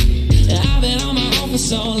 I've been on my own for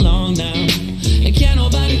so long now, and can't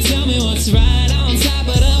nobody tell me what's right on top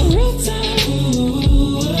of the rooftop.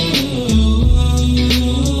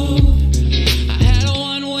 I had a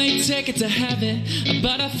one-way ticket to heaven,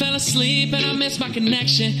 but I fell asleep and I missed my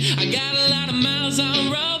connection. I got a lot of miles on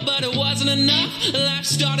the road, but it wasn't enough. Life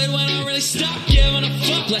started when I really stopped giving a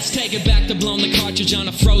fuck. Let's take it back to blowing the cartridge on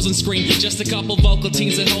a frozen screen. Just a couple vocal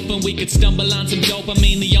teams and hoping we could stumble on some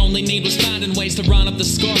dopamine. The only need was finding ways to run up the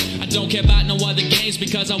score. I don't care about no other games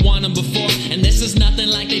because I won them before. And this is nothing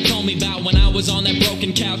like they told me about when I was on that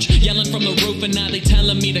broken couch, yelling from the roof, and now they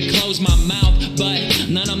telling me to close my mouth. But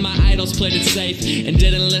none of my idols played it safe and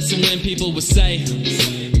didn't listen when people would say,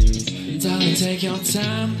 darling, take your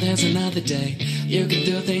time, there's another day. You can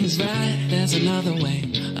do things right, there's another way.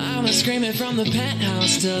 I'm screaming from the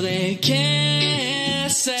penthouse till they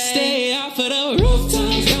can't say, stay off of the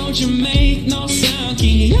rooftops, don't you make no sound.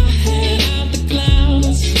 Keep your head out the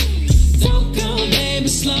clouds. Don't go, baby,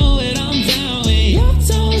 slow it on down with your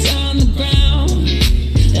toes on the ground.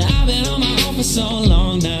 I've been on my own for so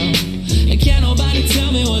long now, and can't nobody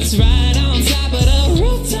tell me what's right on top of the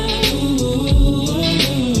rooftop.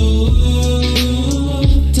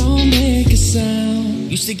 Don't make a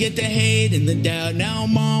sound. to get the hate and the doubt. Now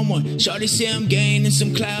I'm on one. Shorty say I'm gaining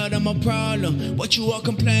some clout, I'm a problem. What you all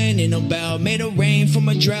complaining about? Made a rain from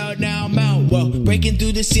a drought, now I'm out. Well, breaking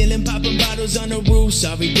through the ceiling, popping bottles on the roof.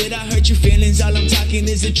 Sorry, did I hurt your feelings? All I'm talking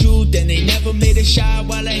is the truth. And they never made a shot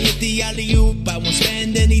while I hit the alley-oop. I won't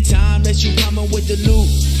spend any time unless you coming with the loot.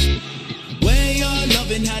 When you're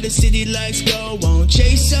loving how the city lights go, won't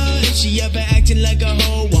chase her if she ever acting like a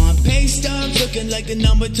hoe. Want pay stubs, looking like the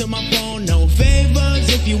number to my phone. No favors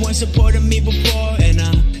if you weren't supporting me before. And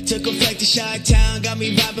I took a flight to Chi-Town, got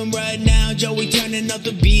me vibing right now. Joey turning up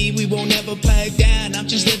the beat, we won't ever pipe down. I'm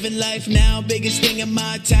just living life now, biggest thing in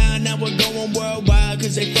my town. Now we're going worldwide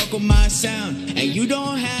cause they fuck with my sound. And you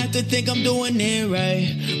don't have to think I'm doing it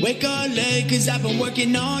right. Wake up late cause I've been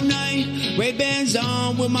working all night. Ray-Bans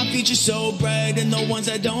on with my features so bright, and the ones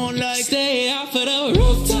I don't like. Stay out for the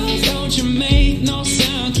rooftops, don't you make no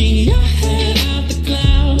sound. Keep your head out the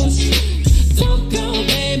clouds. Don't go,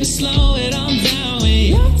 baby, slow it on down. With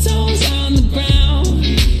your toes on the ground.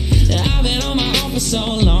 I've been on my own for so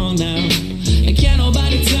long now, and can't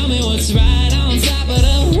nobody tell me what's right on top of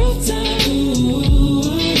the rooftop. Ooh,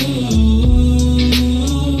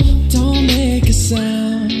 don't make a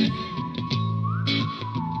sound.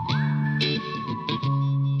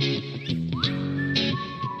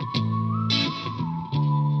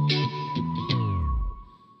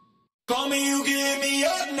 Call me, you give me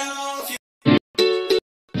up now.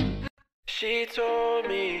 She told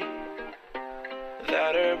me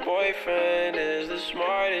that her boyfriend is the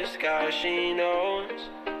smartest guy she knows.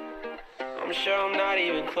 I'm sure I'm not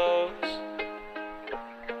even close.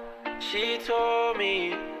 She told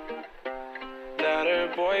me that her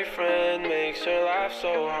boyfriend makes her laugh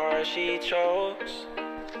so hard she chokes.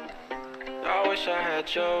 I wish I had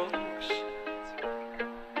jokes.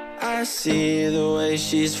 I see the way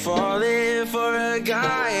she's falling for a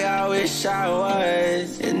guy I wish I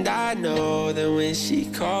was. And I know that when she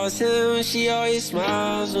calls him, she always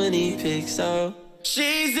smiles when he picks up.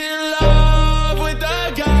 She's in love with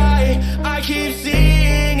the guy I keep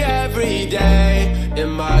seeing every day.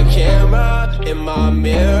 In my camera, in my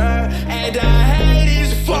mirror, and I hate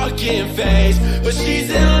his fucking face. But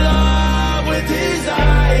she's in love with his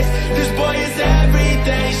eyes. This boy is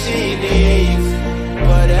everything she needs.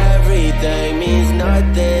 But everything means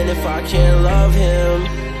nothing if I can't love him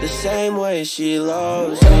the same way she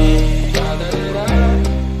loves me.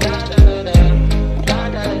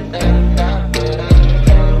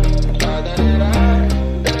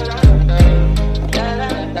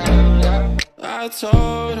 I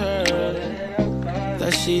told her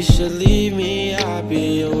that she should leave me, I'd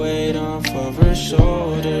be a weight off of her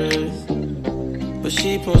shoulders. But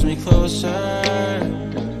she pulls me closer.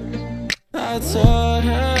 I told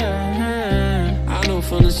her, I knew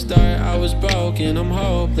from the start I was broken, I'm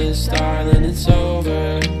hopeless, darling, it's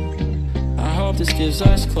over. I hope this gives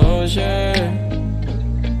us closure.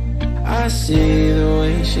 I see the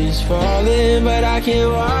way she's falling, but I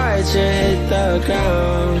can't watch her hit the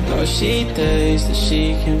ground. Though she thinks that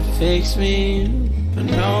she can fix me, but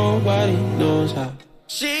nobody knows how.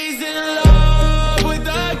 She's in love with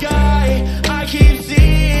the guy I keep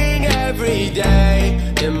seeing every day.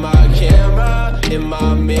 In my camera, in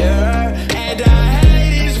my mirror, and I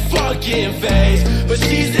hate his fucking face. But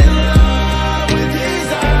she's in love with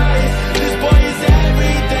his eyes. This boy is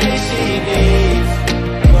everything she needs.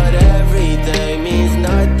 But everything means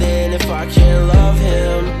nothing if I can't love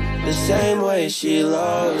him the same way she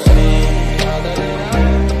loves me.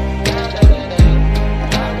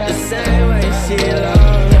 The same way she loves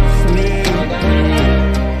me.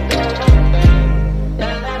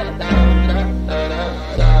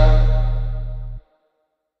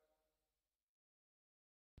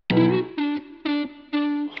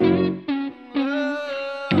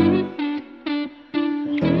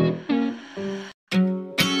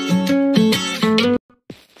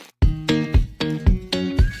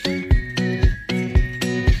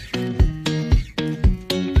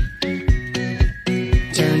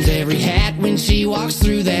 She walks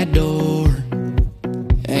through that door.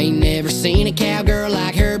 Ain't never seen a cowgirl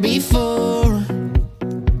like her before.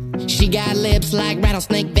 She got lips like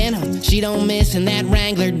rattlesnake venom. She don't miss in that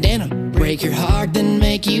Wrangler denim. Break your heart, then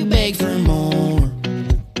make you beg for more.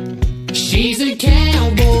 She's a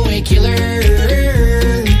cowboy killer.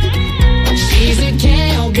 She's a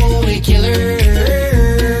cowboy killer.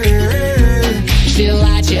 She'll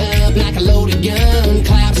light you up like a loaded gun.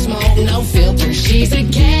 Cloud of smoke, no filter. She's a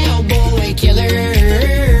cowboy killer.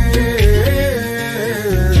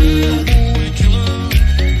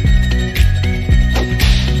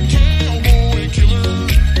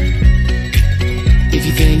 If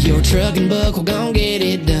you think you're trucking buck, well, gon' get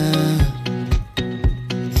it done.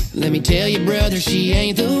 brother, she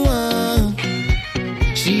ain't the one.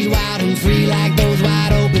 She's wild and free like those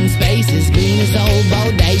wide open spaces. Venus old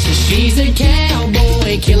bodacious. She's a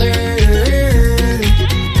cowboy killer.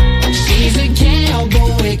 She's a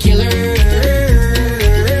cowboy killer.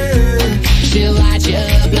 She'll light you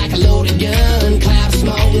up like a loaded gun. Cloud of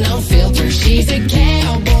smoke, no filter. She's a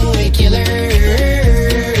cowboy killer.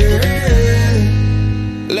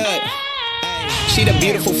 Look, she the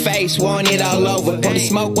beautiful face, worn it all over. Pour the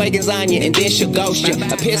smoke wagons on you and then she'll ghost you.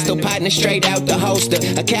 A pistol partner straight out the holster.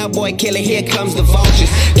 A cowboy killer, here comes the vultures.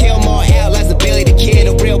 Kill more allies, Billy the Kid.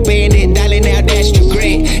 A real bandit, darling, now that's true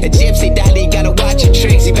grit. A gypsy, darling, gotta watch your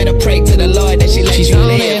tricks. You better pray to the Lord that she lets you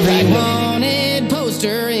live. Every wanted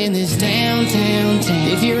poster in this downtown town.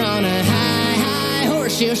 If you're on a high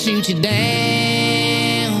horse, she'll shoot you down.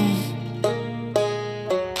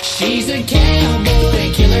 She's a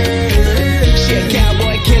cowboy killer. She a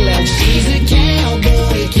cowboy killer. She's a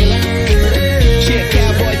cowboy killer. She a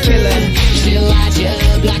cowboy killer. She'll light you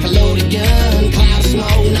up like a loaded gun. Cloud of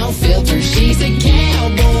smoke, no filter. She's a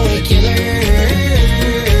cowboy killer.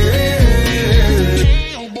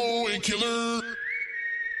 Cowboy killer.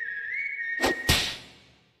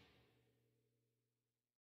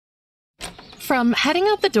 From heading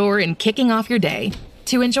out the door and kicking off your day,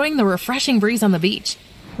 to enjoying the refreshing breeze on the beach,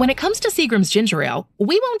 when it comes to Seagram's Ginger Ale,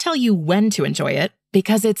 we won't tell you when to enjoy it,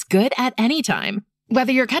 because it's good at any time.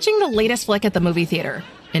 Whether you're catching the latest flick at the movie theater,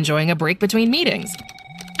 enjoying a break between meetings,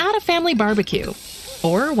 at a family barbecue,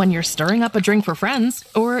 or when you're stirring up a drink for friends,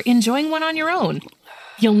 or enjoying one on your own,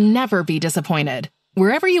 you'll never be disappointed.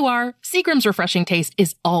 Wherever you are, Seagram's refreshing taste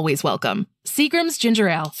is always welcome. Seagram's Ginger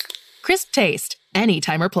Ale. Crisp taste, any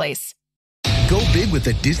time or place. Go big with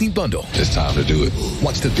the Disney Bundle. It's time to do it.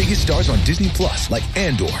 Watch the biggest stars on Disney Plus, like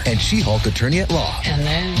Andor and She-Hulk Attorney at Law.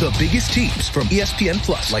 Hello. The biggest teams from ESPN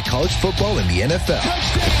Plus, like college football and the NFL.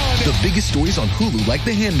 Touchdown. The biggest stories on Hulu, like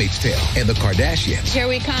The Handmaid's Tale and The Kardashians. Here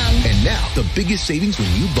we come. And now, the biggest savings when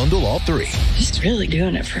you bundle all three. He's really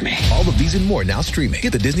doing it for me. All of these and more now streaming.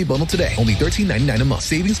 Get the Disney Bundle today. Only $13.99 a month.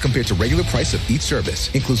 Savings compared to regular price of each service.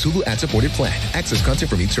 Includes Hulu ad-supported plan. Access content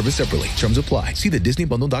from each service separately. Terms apply. See the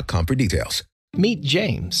DisneyBundle.com for details. Meet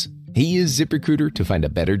James. He is ZipRecruiter to find a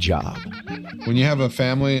better job. When you have a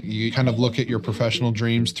family, you kind of look at your professional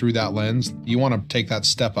dreams through that lens. You want to take that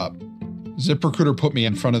step up. ZipRecruiter put me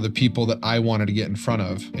in front of the people that I wanted to get in front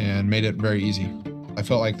of and made it very easy. I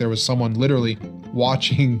felt like there was someone literally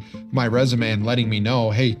watching my resume and letting me know,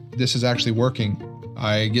 hey, this is actually working.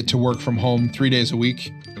 I get to work from home 3 days a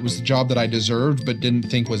week. It was the job that I deserved but didn't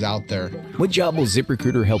think was out there. What job will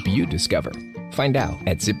ZipRecruiter help you discover? Find out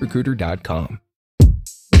at ZipRecruiter.com.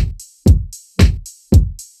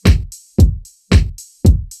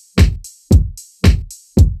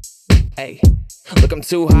 Hey, look, I'm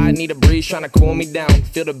too high, need a breeze trying to cool me down.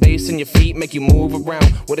 Feel the bass in your feet, make you move around.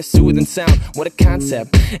 What a soothing sound, what a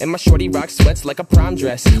concept. And my shorty rock sweats like a prom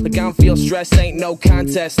dress. Look, I don't feel stressed, ain't no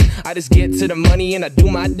contest. I just get to the money and I do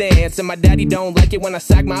my dance. And my daddy don't like it when I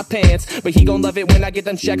sag my pants, but he gon' love it when I get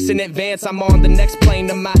them checks in advance. I'm on the next plane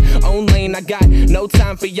to my own lane. I got no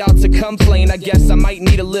time for y'all to complain. I guess I might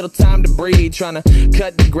need a little time to breathe. Trying to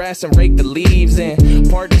cut the grass and rake the leaves and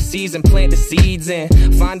part the seeds and plant the seeds and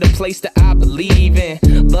find a place that I believe in.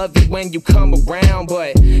 Love it when you come around,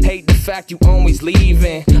 but hate the fact you always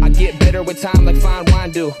leaving. I get better with time like fine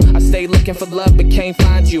wine do. I stay looking for love but can't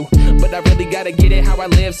find you, but I really gotta get it how I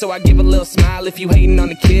live, so I give a little smile if you hating on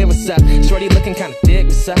the kid. What's up? Shorty looking kinda thick,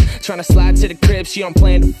 what's up? Tryna slide to the crib, she don't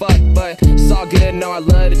plan to fuck, but it's all good, no, I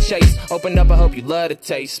love to chase. Open up, I hope you love the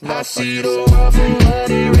taste. I see the world from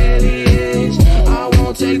what it really is. I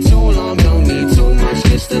won't take too long, don't need too much,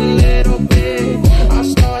 just a little bit. I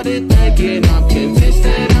started thinking, I'm convinced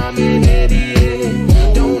that I'm an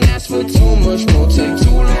idiot. Don't ask for too much, won't take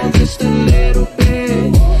too long, just a little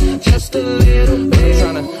bit. Just a little bit.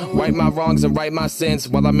 I'm tryna right my wrongs and right my sins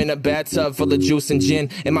while I'm in a bathtub full of juice and gin.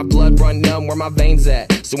 And my blood run numb where my veins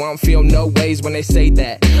at, so I don't feel no ways when they say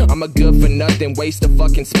that I'm a good for nothing, waste of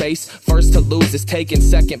fucking space. First to lose is taking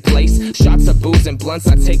second place. Shots of booze and blunts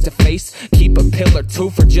I take to face. Keep a pill or two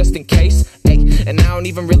for just in case. Hey, and I don't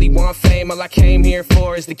even really want fame. All I came here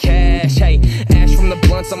for is the cash. Hey, ash from the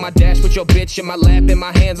blunts on my dash with your bitch in my lap and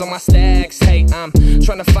my hands on my stacks. Hey, I'm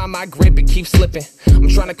trying to find my grip and keep slipping. I'm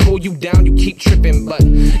trying to cool you down, you keep tripping, but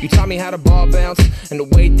you taught me how to ball bounce and the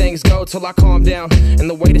way things go till I calm down, and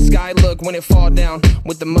the way the sky look when it fall down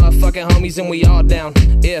with the motherfucking homies and we all down.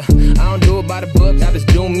 Yeah, I don't do it by the book, I just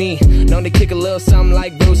do me. Known to kick a little something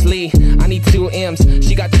like Bruce Lee. I need 2 M's,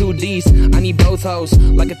 she got 2 D's. I need both hoes,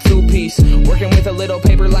 like a 2-piece. Working with a little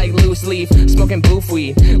paper like loose leaf. Smoking boof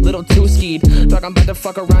weed, little too skied. Talk I'm about to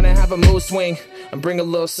fuck around and have a mood swing. And bring a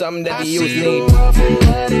little something that the youth need. I see the world for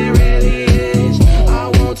what it really is.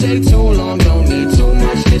 I won't take too long, don't need too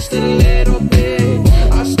much, just a little bit.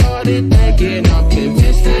 I started thinking, I'm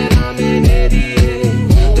convinced that I'm an idiot.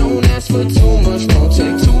 Don't ask for too much, won't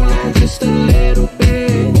take too long, just a little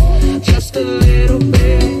bit. Just a little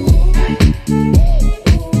bit.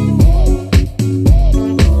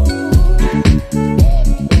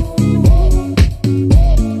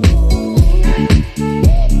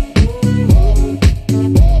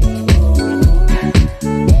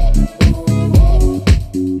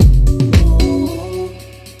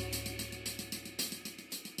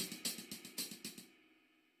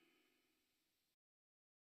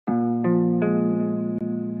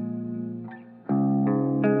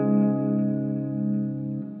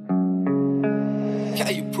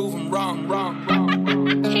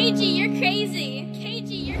 KG, you're crazy. KG,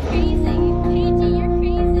 you're crazy. KG, you're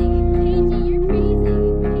crazy. KG, you're crazy. KG, you're crazy.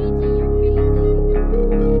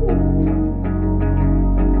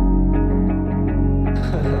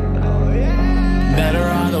 Met her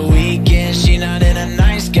on the weekend, she not in a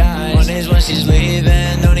nice guy. Mondays when she's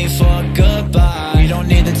leaving, no need for a goodbye. We don't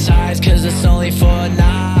need the ties, cause it's only for a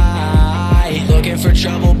night. Looking for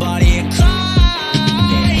trouble, body and Clyde.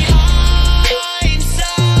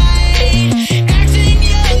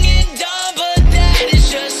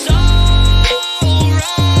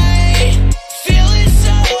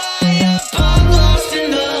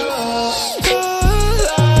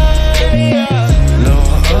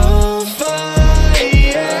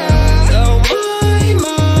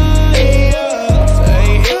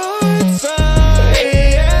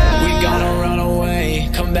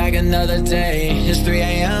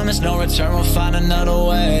 We'll find another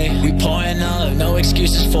way. We pouring up, no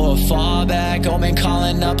excuses for a fallback. Old man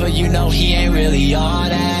calling up, but you know he ain't really all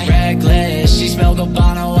that. Reckless, she smell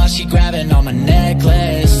Gabbana while she grabbing on my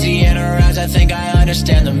necklace. Seeing her eyes, I think I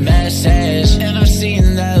understand the message. And I've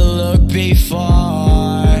seen that look before.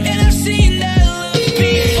 And I've seen that look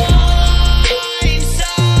before.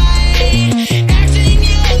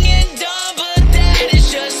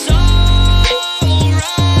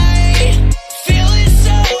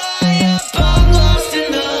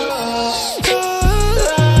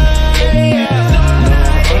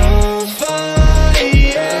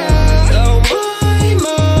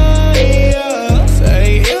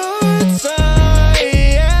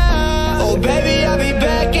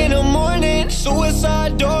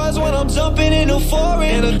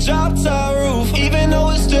 Drop top roof, even though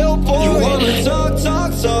it's still pouring. You wanna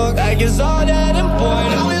talk, like it's all that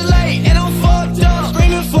important. I was late and I'm fucked up,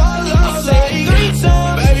 screaming for love like 3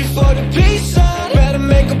 times. Baby, for the peace sign, better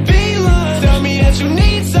make a beeline. Tell me that you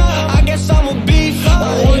need time, I guess I'ma be fine.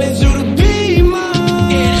 I wanted you to be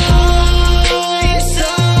mine. In hindsight,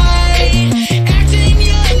 acting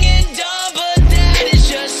young and dumb, but that is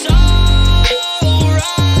just alright.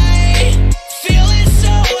 Feeling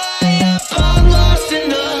so high up, I'm lost in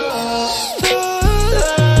the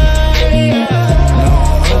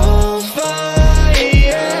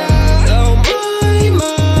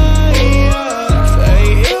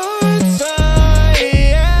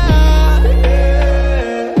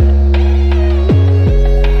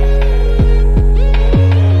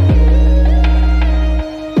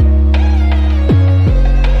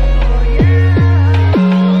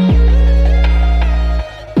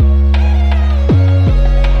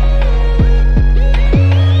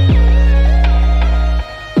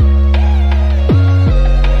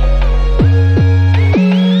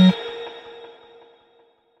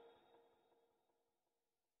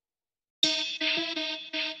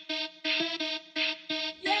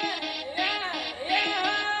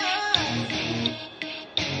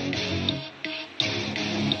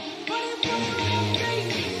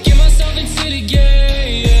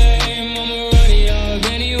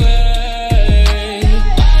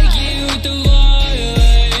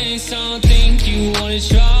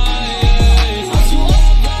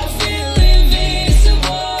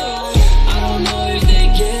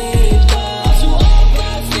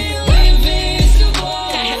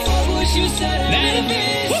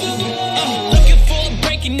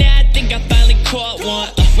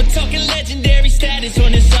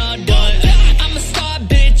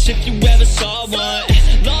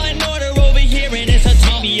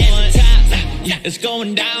It's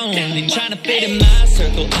going down. They trying to fit in my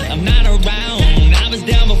circle. I'm not around. I was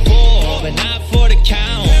down before, but not for the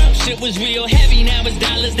count. Shit was real heavy, now it's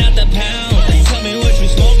dollars, not the pound. Tell me what you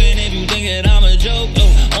smoking if you think that I'm a joke.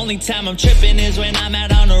 Only time I'm tripping is when I'm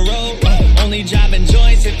out on the road. Only driving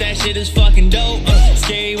joints if that shit is fucking dope.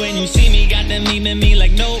 Scary when you see me, got them memeing me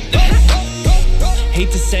like nope.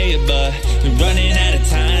 Hate to say it, but we're running out of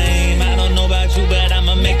time. I don't know about you, but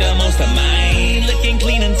I'ma make the most of mine. Looking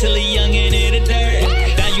clean until a youngin' hit the dirt.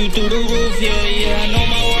 Now you through the roof, yeah, I know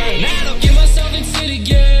my worth. Now I don't get myself into the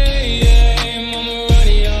game. I'ma run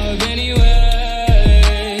it up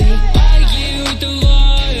anyway. I get with the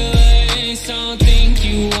violence. I don't think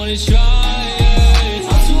you wanna try it.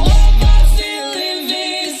 I'm too old, but I feel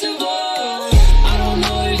invincible. I don't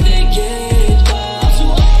know if they get it though. I'm too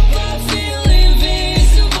old, but I feel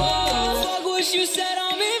invincible. Fuck what you said,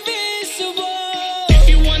 I'm invincible. If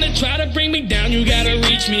you wanna try to bring me down, you gotta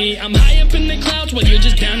reach me. I'm high up in the clouds while you're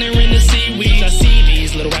just down there in the seaweed. I see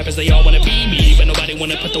these little rappers, they all wanna be me, but nobody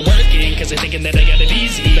wanna put the work in, cause they're thinking that I got it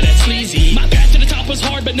easy, but that's sleazy. My path to the top was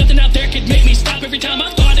hard, but nothing out there could make me stop. Every time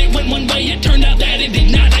I thought it went one way, it turned out that it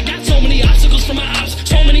did not. I got so many obstacles for my ops,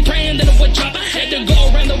 so many praying that it would drop. I had to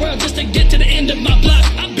go around the world just to get to the end of my block.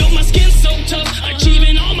 I built my skin so tough,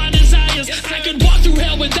 achieving all my desires. I could walk through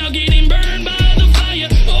hell without getting burned by the fire.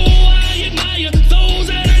 Oh, I admire those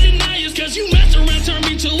that are deniers, cause you messed around, turned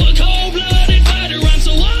me to a cold-blooded fighter. I'm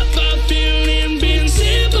so up, I feel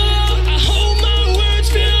invincible. I hope my words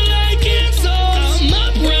feel like it's all. I'm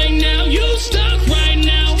up right now, you stuck right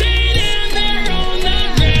now. Stay down there on the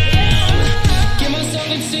ground. Get myself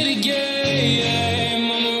into the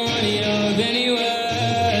game. I'ma run it up anyway.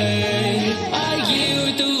 I get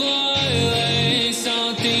with the violence. I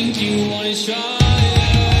don't think you wanna try.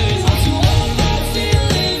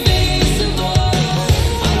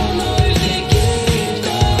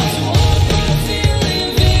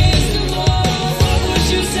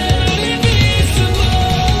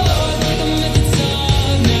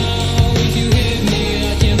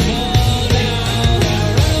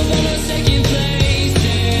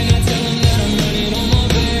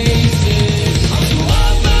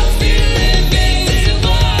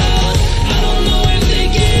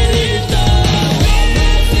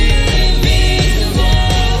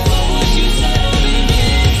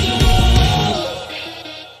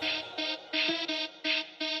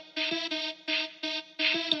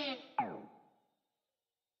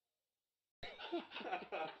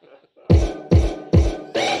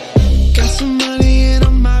 Got some money and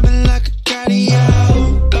I'm mobbing like a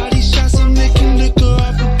cardio. Body shots, I'm licking liquor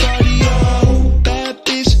off a cardio. Bad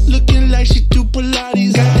bitch looking like she do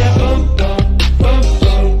Pilates. Got that bump, bump, bump,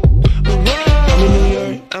 bump. I'm in New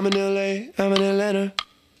York, I'm in LA, I'm in Atlanta.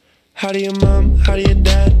 How do your mom, how do your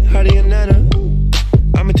dad, how do your nana?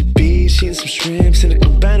 I'm at the beach, eating some shrimps in a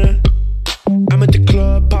cabana. I'm at the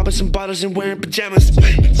club, popping some bottles and wearing pajamas.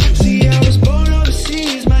 See, I was born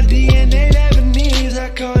overseas, my DNA Lebanese. I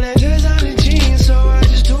call that designer jeans, so I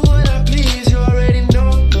just do what I please. You already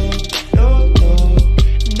know, no,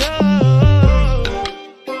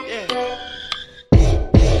 yeah.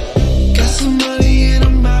 Got some money and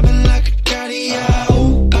I'm mobbing like a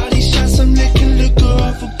cardio. Body shots, I'm licking liquor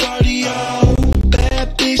off a cardio.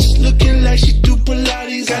 Bad bitch looking like she do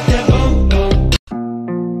Pilates. Got that bump, bump.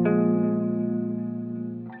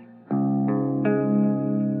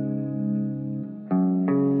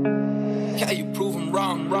 Yeah, you prove 'em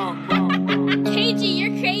wrong. KG,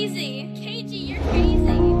 you're crazy. KG, you're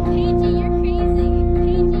crazy. KG, you're crazy.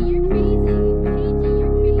 KG, you're crazy.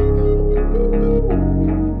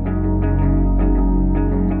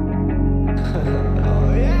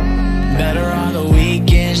 Met her on the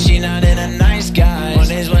weekend, she not in a nice guy.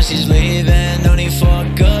 Mondays when she's leaving, no need for a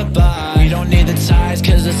goodbye. We don't need the ties,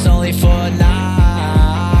 cause it's only for a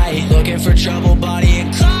night. Looking for trouble, body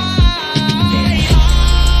and Clyde.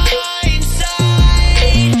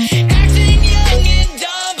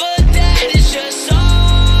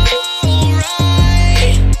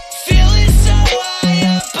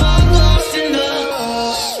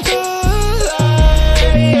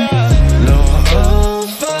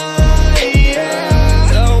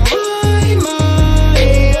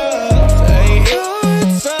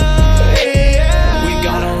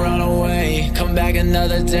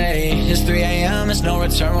 Another day, it's 3 a.m., it's no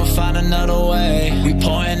return, we'll find another way. We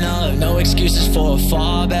pouring up, no excuses for a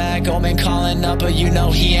fallback. Old man calling up, but you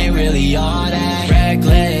know he ain't really all that.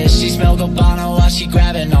 Reckless, she smell Gabbana while she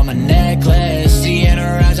grabbing on my necklace. Seeing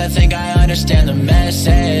her eyes, I think I understand the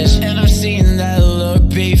message. And I've seen that look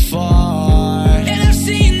before. And I've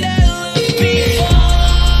seen that look before.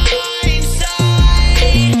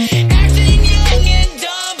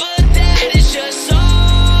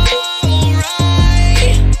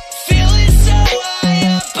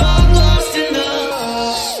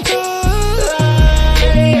 Go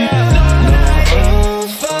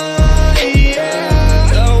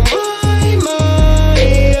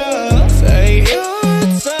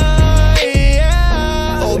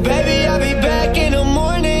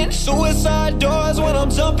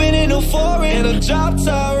in no foreign, and a drop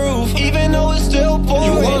top roof, even though it's still pouring.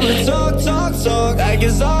 You wanna talk, like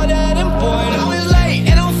it's all that important. I was late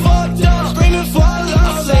and I'm fucked up, screaming for love.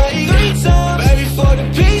 I say 3 times, baby, for the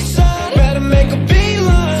peace sign. Better make a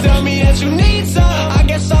beeline, tell me that you need time. I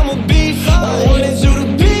guess I'ma be fine. I wanted you to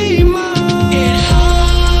be mine. In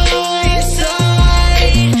hindsight,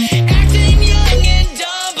 acting young and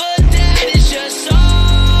dumb, but that is just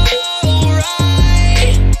alright.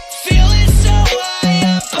 Feeling so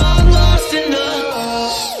high up, I'm lost in the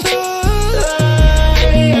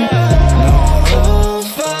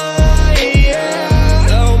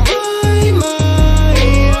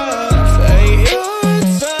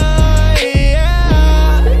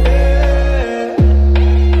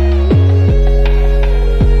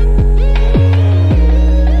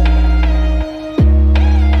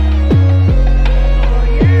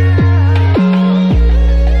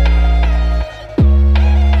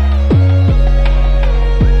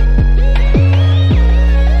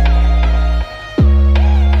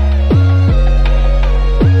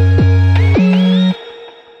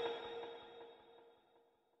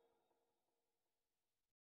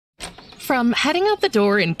From heading out the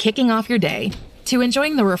door and kicking off your day, to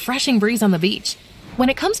enjoying the refreshing breeze on the beach, when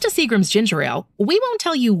it comes to Seagram's Ginger Ale, we won't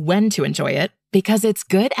tell you when to enjoy it, because it's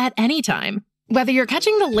good at any time. Whether you're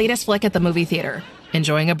catching the latest flick at the movie theater,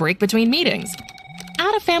 enjoying a break between meetings,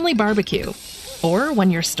 at a family barbecue, or when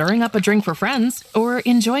you're stirring up a drink for friends, or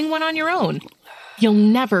enjoying one on your own, you'll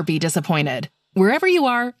never be disappointed. Wherever you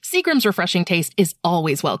are, Seagram's refreshing taste is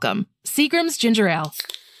always welcome. Seagram's Ginger Ale.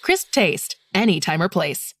 Crisp taste, any time or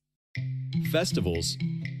place. Festivals,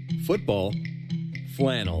 football,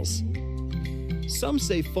 flannels. Some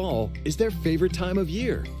say fall is their favorite time of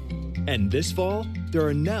year. And this fall, there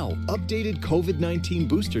are now updated COVID-19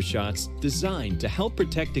 booster shots designed to help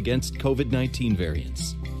protect against COVID-19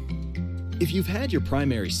 variants. If you've had your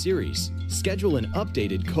primary series, schedule an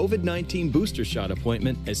updated COVID-19 booster shot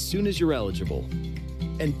appointment as soon as you're eligible.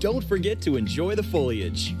 And don't forget to enjoy the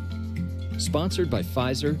foliage. Sponsored by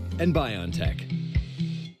Pfizer and BioNTech.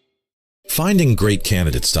 Finding great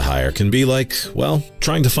candidates to hire can be like, well,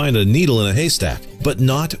 trying to find a needle in a haystack, but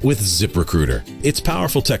not with ZipRecruiter. Its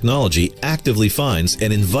powerful technology actively finds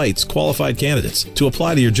and invites qualified candidates to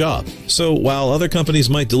apply to your job. So while other companies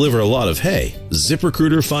might deliver a lot of hay,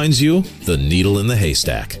 ZipRecruiter finds you the needle in the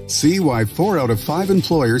haystack. See why 4 out of 5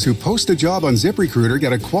 employers who post a job on ZipRecruiter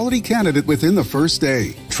get a quality candidate within the first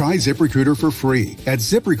day. Try ZipRecruiter for free at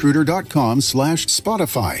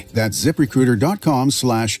ZipRecruiter.com/Spotify. That's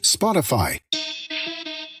ZipRecruiter.com/Spotify.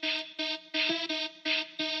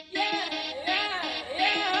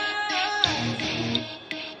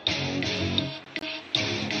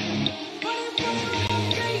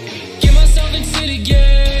 Get myself into the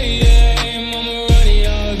game, I'ma run it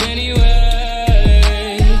up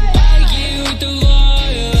anyway. I get with the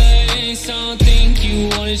violence, I don't think you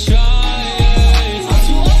wanna try it. I'm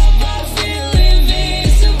too old, I feel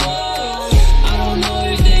invincible. I don't know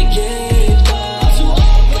if they get it, but I'm too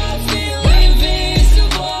old, I feel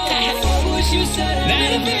invincible. Fuck what you said,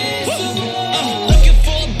 I'm invincible. Looking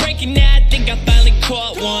for a break and now I think I finally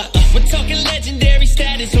caught one. We're talking legendary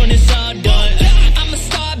status when it's all done. I'm a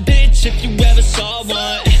star bitch if you ever saw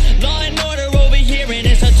one. Law and order over here and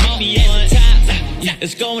it's a top one.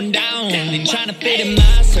 It's going down. They trying to fit in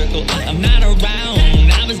my circle. I'm not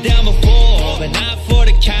around. I was down before, but not for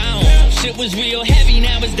the count. Shit was real heavy,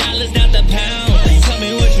 now it's dollars, not the pound. Tell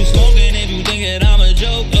me what you smoking if you think that I'm a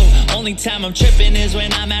joke. Only time I'm tripping is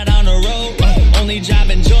when I'm out on the road. Only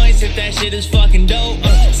dropping joints if that shit is fucking dope.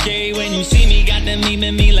 Scary when you see me, got them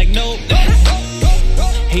memeing me like nope.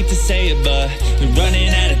 Hate to say it, but we're running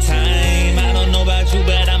out of time. I don't know about you,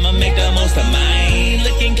 but I'ma make the most of mine.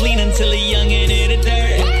 Looking clean until a youngin' hit the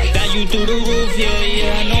dirt. Now you through the roof, yeah,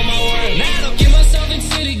 I know my worth. Now I don't get myself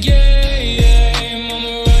into the game,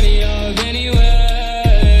 I'ma run it up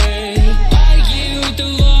anyway. I get with the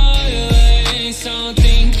violence, I don't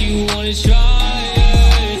think you wanna try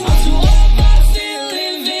it. I'm too old, I feel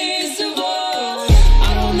invincible.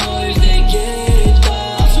 I don't know if they get it,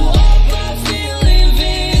 but I'm too old, I feel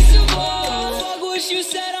invincible. Fuck what you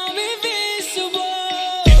said, I'm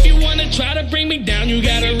invincible. If you wanna try to bring me down, you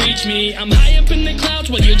gotta reach me. I'm high up in the clouds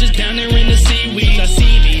while you're just down there in the seaweed. I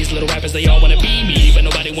see these little rappers, they all wanna be me, but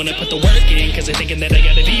nobody wanna put the work in, cause they're thinking that I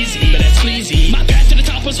got it easy, but that's sleazy. My path to the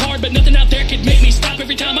top was hard, but nothing out there could make me stop.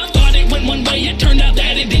 Every time I thought it went one way, it turned out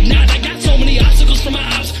that it did not. I got so many obstacles from my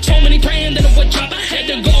ops, so many praying that it would drop. I had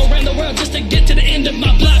to go around the world just to get to the end of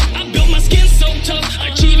my block. I built my skin so tough,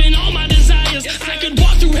 achieving all my desires. I could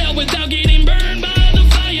walk through hell without getting burned by the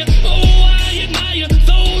fire. Oh, I admire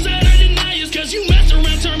those that are deniers, cause you mess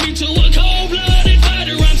around, turn me to a cold-blooded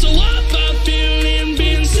fighter. I'm so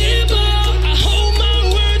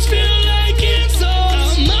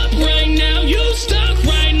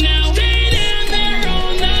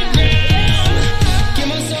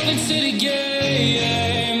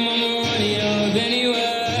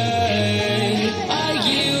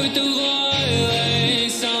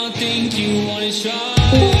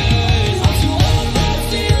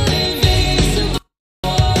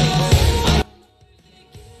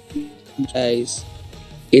guys.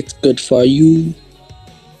 It's good for you.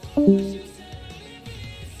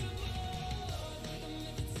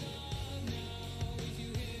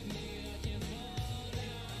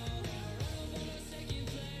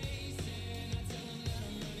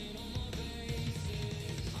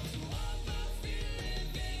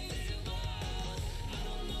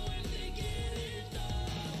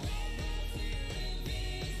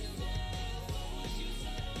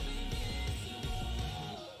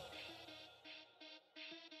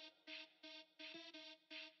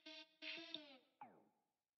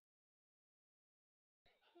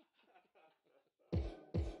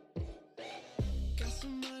 Got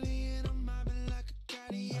some money and I'm mobbing like a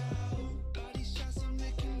cardio. Body shots, I'm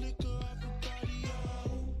making liquor off a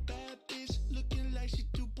cardio. Bad bitch looking like she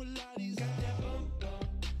do Pilates. Got that bump, bump,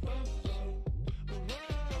 bump, bump.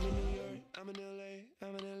 I'm in New York, I'm in LA,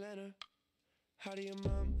 I'm in Atlanta. How do your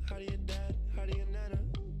mom, how do your dad, how do your nana?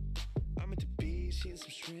 I'm at the beach, eating some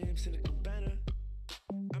shrimps in a cabana.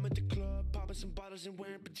 I'm at the club, popping some bottles and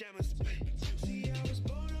wearing pajamas. See, I was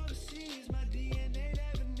born overseas, my DNA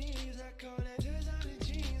Lebanese. I call that designer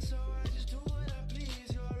jeans, so I just do what I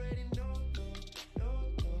please. You already know,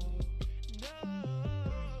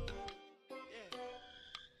 yeah.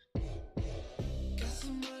 Got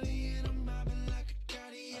some money and I'm mobbing like a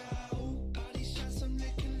cardio. Body shots, I'm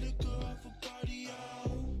making liquor off a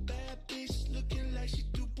cardio. Bad bitch looking like she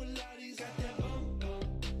do Pilates. Got that bump, bump,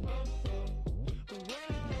 bump, bump.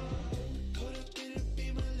 Put up in a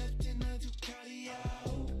Beamer, left in a Ducati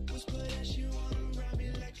out. Whisper that she wanna ride me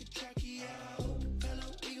like a Jackie out. Hello,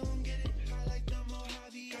 we gon' get it high like the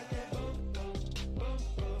Mojave. Got that bump, bump, bump,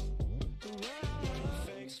 bump.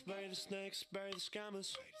 Fakes, bury the snakes, bury the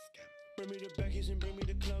scammers. Bring me the Beckies and bring me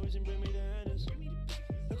the Chloes and bring me the Annas.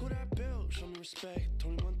 Look what I built, show me respect,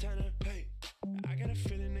 Tony Montana. Hey, I got a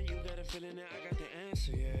feeling that you got a feeling that I got the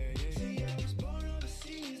answer, yeah, yeah. See, I was born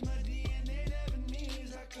overseas, my DNA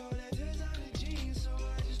Lebanese. I call that designer jeans, so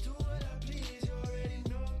I just do what I please. You already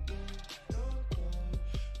know,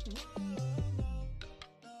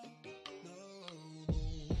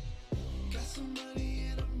 got some money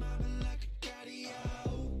and I'm mobbing like a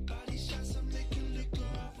cardio. Body shots, I'm making liquor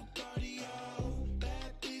off a cardio.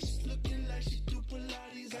 Bad bitch looking like she do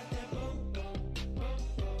Pilates. Got that bump, bump, bump,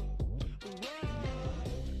 bump.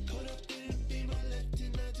 Put up in a Beamer, left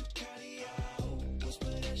in a Ducati out.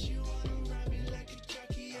 Whisper that she wanna ride me like a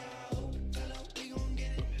Jackie out. Tell her we gon'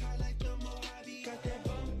 get it high like the Mojave. Got that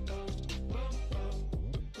bump, bump, bump, bump.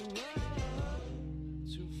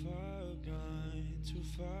 Too far gone, too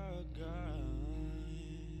far gone.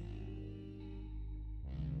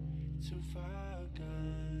 Too far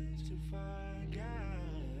gone, too far gone.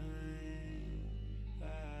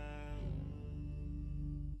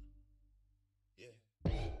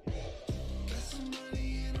 Got some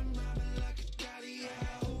money and I'm mobbing like a cardio.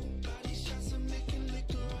 Body shots, I'm making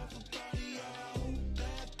liquor off a cardio.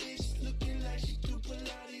 Bad bitch looking like she do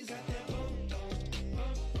Pilates. Got that bump, bump,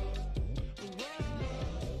 bump, bump.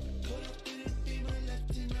 Put up in a Beamer,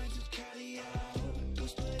 left in a Ducati out.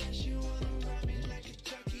 Whisper that she wanna ride me like a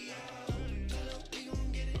Jackie out. Tell her we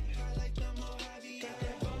gon' get it high like the Mojave. Got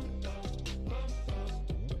that bump.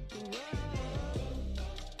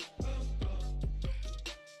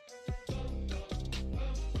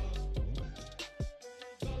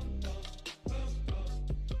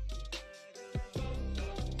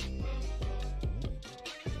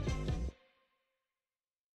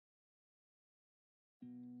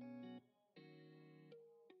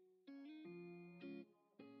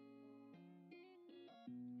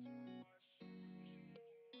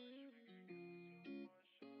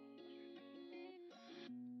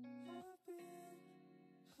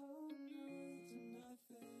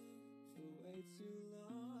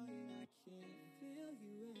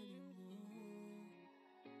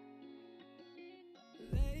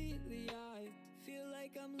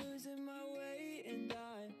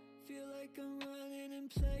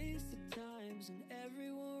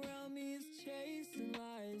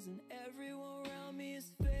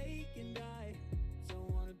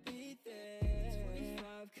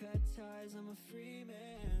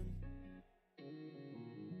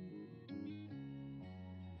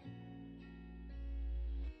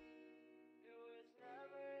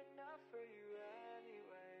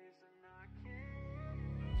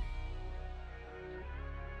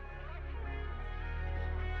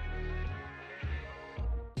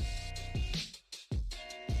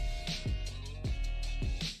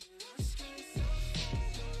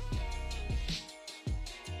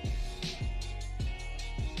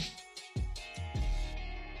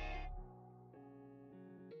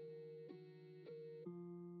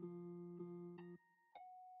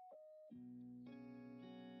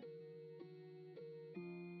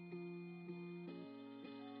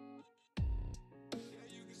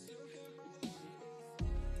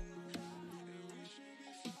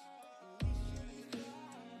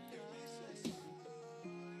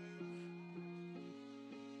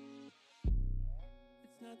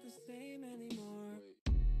 not the same anymore.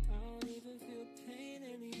 I don't even feel pain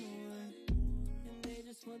anymore, and they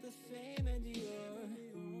just want the fame and Dior.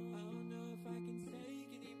 I don't know if I can take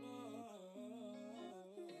anymore.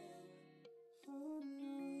 Holding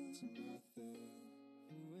on to nothing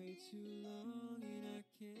for way too long, and I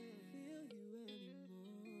can't feel you anymore.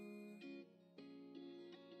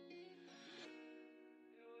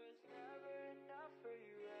 It was never enough for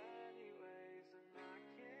you anyways, and I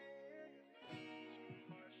can't.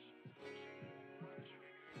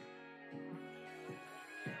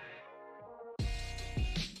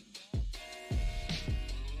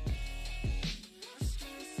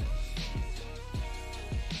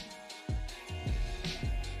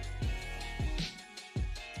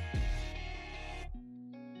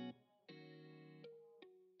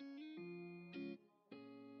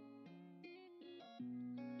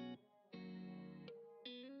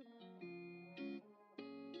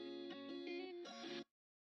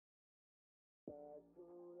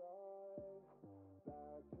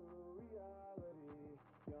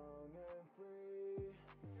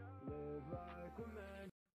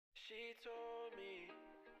 She told me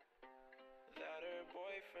that her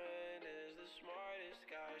boyfriend is the smartest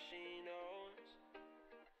guy she knows.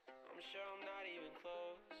 I'm sure I'm not even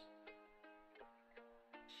close.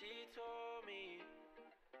 She told me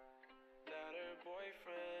that her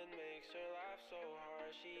boyfriend makes her laugh so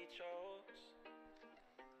hard she chokes.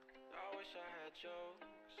 I wish I had jokes.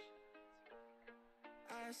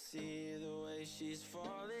 I see the way she's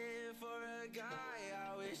falling for a guy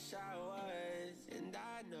I wish I was. And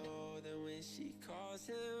I know that when she calls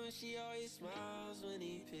him, she always smiles when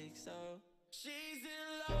he picks up. She's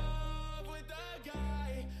in love with the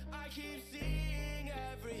guy I keep seeing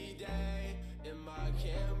every day. In my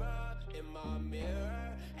camera, in my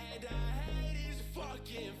mirror, and I hate his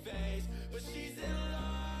fucking face. But she's in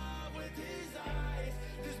love with his eyes.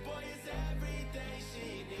 This boy is everything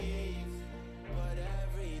she needs. But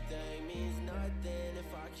everything means nothing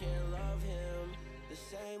if I can't love him the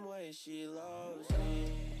same way she loves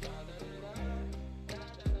me.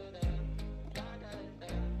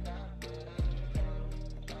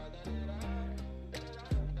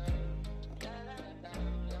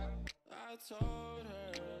 I told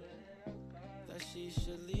her that she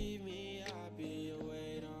should leave me, I'd be a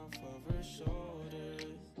weight off of her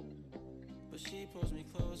shoulders. But she pulls me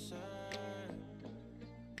closer.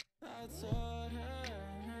 I told her,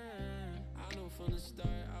 I knew from the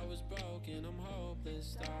start I was broken, I'm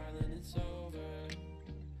hopeless, darling, it's over.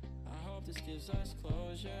 I hope this gives us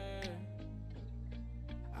closure.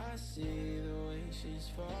 I see the way she's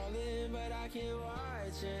falling, but I can't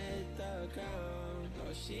watch her hit the ground.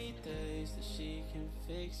 Oh, she thinks that she can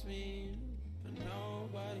fix me, but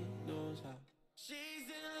nobody knows how. She's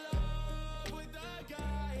in love with the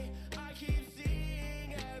guy I keep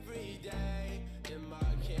seeing every day. In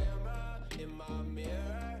my camera, in my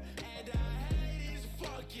mirror, and I hate his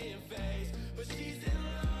fucking face. But she's in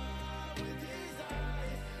love with his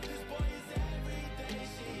eyes. This boy is everything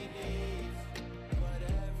she needs. But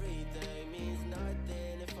everything means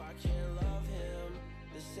nothing if I can't love him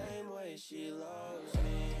the same way she loves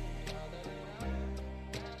me.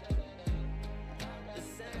 The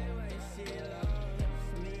same way she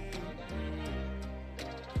loves me.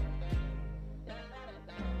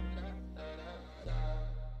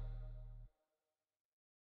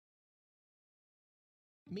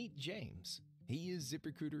 Meet James. He is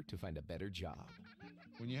ZipRecruiter to find a better job.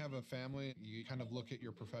 When you have a family, you kind of look at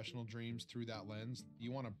your professional dreams through that lens.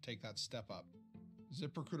 You want to take that step up.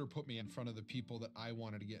 ZipRecruiter put me in front of the people that I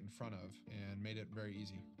wanted to get in front of and made it very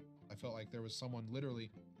easy. I felt like there was someone literally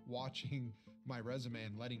watching my resume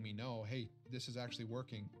and letting me know, hey, this is actually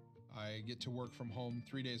working. I get to work from home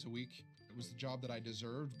 3 days a week. It was the job that I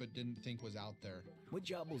deserved but didn't think was out there. What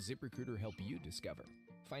job will ZipRecruiter help you discover?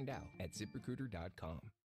 Find out at ZipRecruiter.com.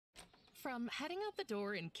 From heading out the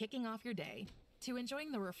door and kicking off your day to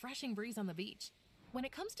enjoying the refreshing breeze on the beach, when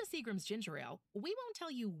it comes to Seagram's Ginger Ale, we won't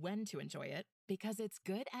tell you when to enjoy it because it's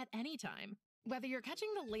good at any time. Whether you're catching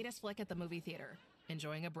the latest flick at the movie theater,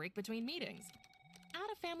 enjoying a break between meetings,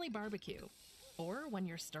 at a family barbecue, or when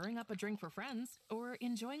you're stirring up a drink for friends or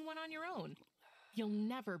enjoying one on your own, you'll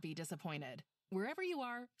never be disappointed. Wherever you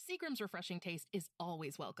are, Seagram's refreshing taste is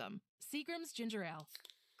always welcome. Seagram's Ginger Ale.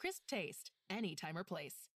 Crisp taste, any time or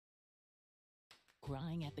place.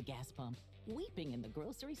 Crying at the gas pump, weeping in the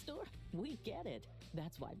grocery store? We get it.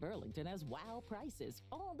 That's why Burlington has wow prices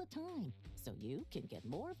all the time, so you can get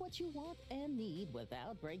more of what you want and need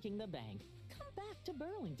without breaking the bank. Come back to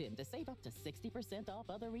Burlington to save up to 60% off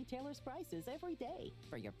other retailers' prices every day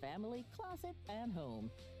for your family, closet, and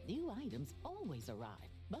home. New items always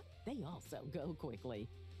arrive, but they also go quickly.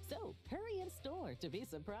 So hurry in store to be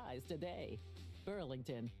surprised today.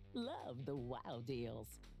 Burlington, love the wow deals.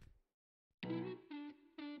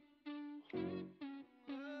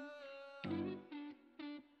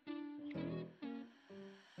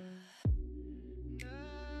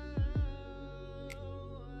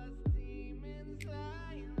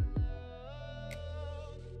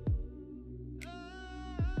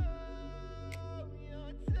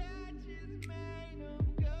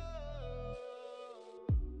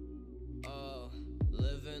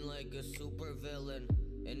 Living like a super villain.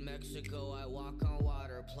 In Mexico, I walk on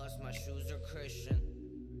water, plus my shoes are Christian.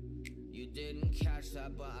 You didn't catch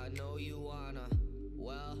that, but I know you wanna.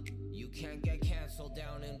 Well, you can't get canceled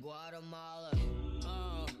down in Guatemala.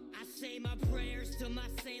 Oh, I say my prayers to my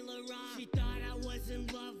Saint Laurent. She thought I was in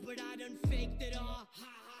love, but I done faked it all. Ha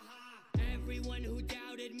ha ha. Everyone who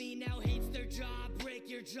doubted me now hates their job. Break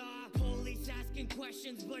your jaw. Police asking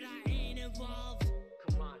questions, but I ain't involved.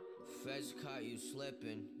 Come on. Feds caught you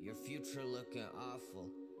slipping, your future looking awful.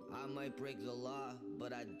 I might break the law,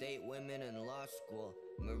 but I date women in law school.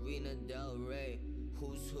 Marina Del Rey,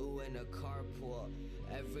 who's who in a carpool.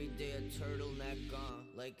 Every day a turtleneck on,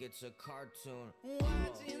 like it's a cartoon.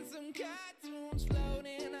 Watching some cartoons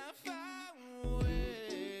floating up far away.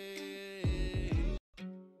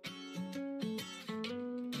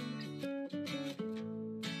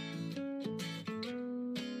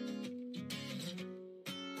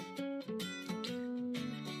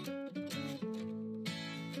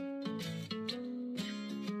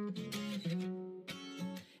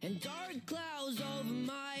 And dark clouds over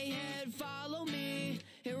my head follow me.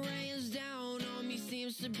 It rains down on me,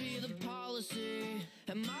 seems to be the policy.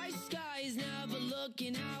 And my sky's never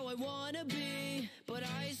looking how I wanna be. But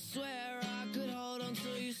I swear I could hold on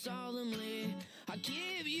to you solemnly. I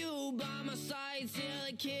keep you by my side till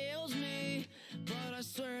it kills me. But I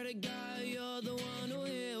swear to God, you're the one who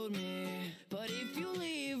healed me. But if you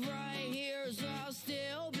leave right here, so I'll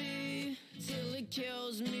still be. Till it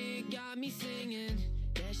kills me, got me singing.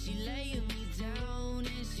 That she laying me down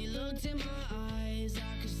and she looked in my eyes.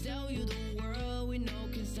 I could sell you the world with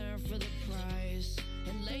no concern for the price.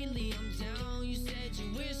 And lately I'm down, you said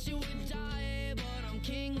you wish you would die. But I'm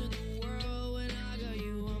king of the world when I got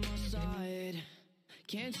you on my side.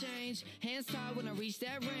 Can't change, hands tied when I reach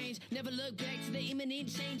that range. Never look back to the imminent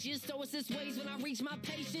changes. So it's this ways when I reach my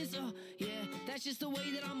patience. Yeah, that's just the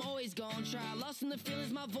way that I'm always gonna try. Lost in the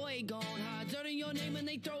feelings, my void gone high. Dirt in your name and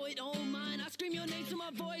they throw it on mine. I scream your name till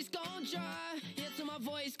my voice gone dry. Yeah, till my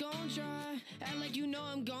voice gone dry. Act like you know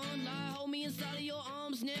I'm gone lie. Hold me inside of your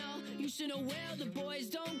arms now. You should know well the boys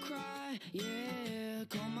don't cry. Yeah,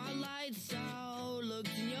 call my lights out.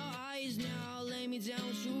 Looked in your eyes now. Lay me down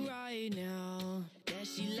with you right now. That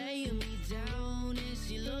she laying me down and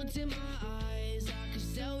she looked in my eyes. I could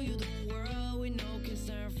sell you the world with no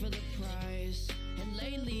concern for the price. And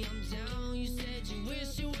lately I'm down, you said you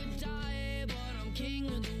wish you would die. But I'm king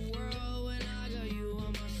of the world when I got you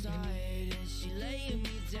on my side. And she laying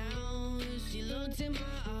me down and she looked in my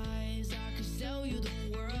eyes. I could sell you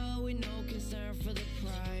the world with no concern for the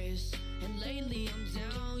price. And lately I'm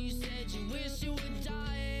down, you said you wish you would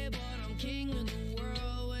die. But I'm king of the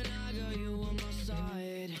world when I got you on my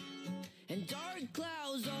side. And dark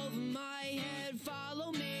clouds over my head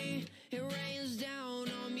follow me. It rains down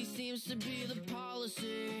on me, seems to be the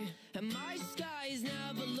policy. And my sky's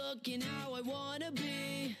never looking how I wanna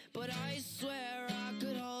be. But I swear I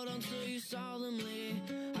could hold on to you solemnly.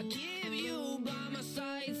 I keep you by my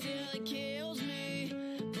side till it kills me.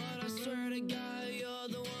 But I swear to God, you're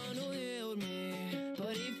the one who healed me.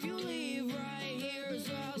 But if you leave right here,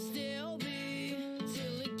 so I'll still be.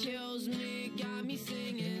 Till it kills me, got me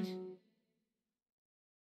singing.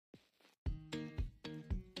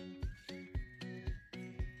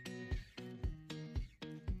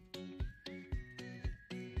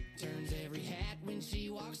 Turns every hat when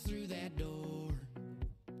she walks through that door.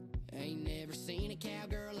 Ain't never seen a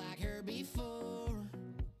cowgirl like her before.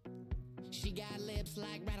 She got lips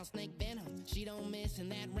like rattlesnake venom. She don't miss in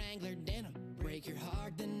that Wrangler denim. Break your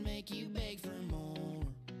heart, then make you beg for more.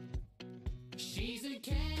 She's a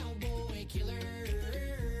cowboy killer.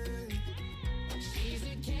 She's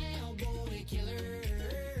a cowboy killer.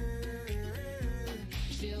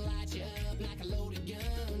 She'll light you up like a loaded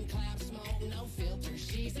gun. Cloud of smoke, no filter.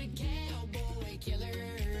 She's a cowboy killer.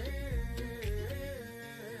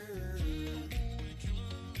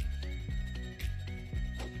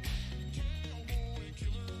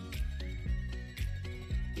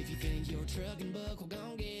 If you think you're trucking buck, well,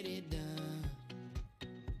 gon' get it done.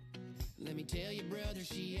 Let me tell you, brother,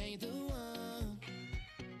 she ain't the one.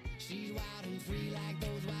 She's wild and free like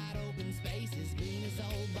those wide open spaces. Mean as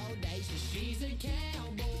old places. She's a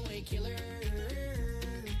cowboy killer.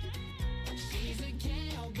 She's a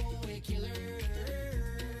cowboy killer.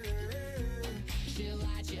 She'll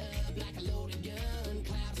light you up like a loaded gun.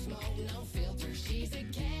 Cloud of smoke, no filter. She's a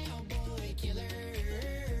cowboy killer.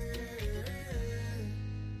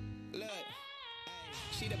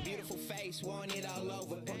 She the beautiful face, worn it all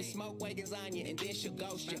over. Put the smoke wagons on you and then she'll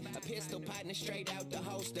ghost you. A pistol partner straight out the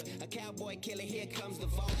holster. A cowboy killer, here comes the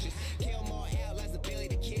vultures. Kill more outlaws than Billy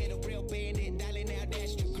the Kid. A real bandit, darling, now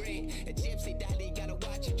that's the grit. A gypsy dolly, gotta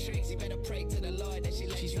watch your tricks. You better pray to the Lord that she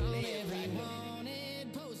lets She's you on live. every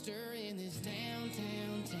wanted poster in this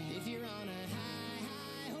downtown town. If you're on a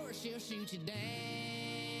high horse, she'll shoot you down.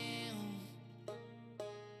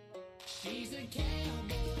 She's a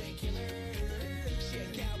cowboy killer. She a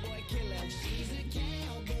cowboy killer. She's a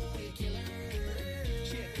cowboy killer.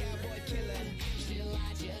 She a cowboy killer. She'll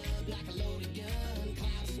light you up like a loaded gun.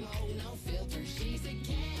 Cloud of smoke, no filter. She's a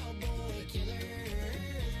cowboy killer.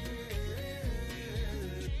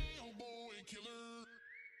 Cowboy killer.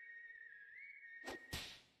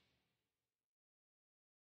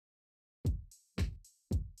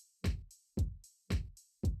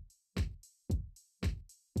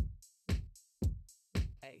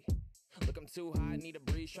 Hey, look, I'm too high, need a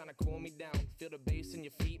breeze trying to cool me down. Feel the bass in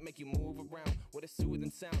your feet, make you move around. What a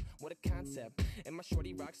soothing sound, what a concept. And my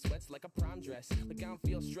shorty rock sweats like a prom dress. Look, I don't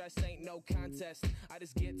feel stressed, ain't no contest. I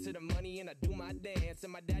just get to the money and I do my dance.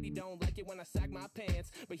 And my daddy don't like it when I sag my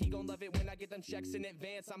pants, but he gon' love it when I get them checks in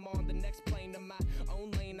advance. I'm on the next plane to my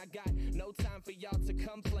own lane. I got no time for y'all to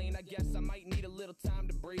complain. I guess I might need a little time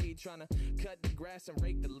to breathe. Trying to cut the grass and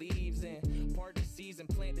rake the leaves and part the seeds and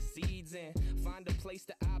plant the seeds and find a place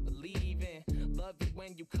that I believe in. Love it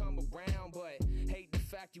when you come around, but hate the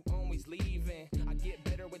fact you always leaving. I get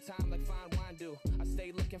better with time like fine wine do. I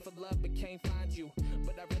stay looking for love but can't find you.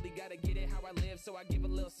 But I really gotta get it how I live, so I give a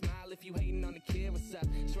little smile if you hating on the kid. What's up?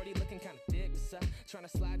 Shorty looking kinda thick, what's up? Trying to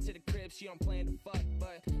slide to the crib, she don't plan to fuck,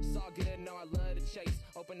 but it's all good, no, I love to chase.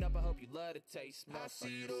 Open up, I hope you love the taste. I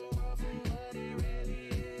see the world for what it really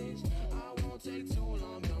is. I won't take too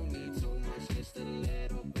long, don't need too much, just a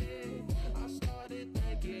little bit. I started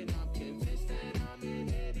thinking, I'm convinced that I'm an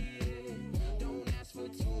idiot. Don't ask for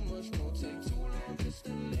too much, won't take too long, just a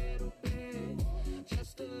little bit.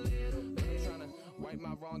 Just a little bit. I'm trying to right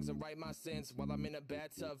my wrongs and right my sins while I'm in a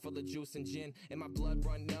bathtub full of juice and gin. And my blood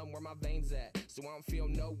run numb where my veins at, so I don't feel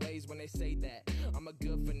no ways when they say that I'm a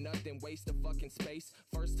good for nothing, waste of fucking space.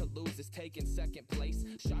 First to lose is taking second place.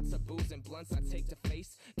 Shots of booze and blunts I take to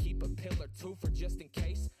face. Keep a pill or two for just in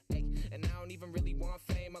case. Hey, and I don't even really want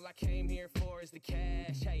fame. All I came here for is the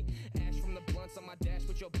cash. Hey, ash from the blunts on my dash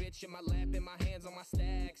with your bitch in my lap and my hands on my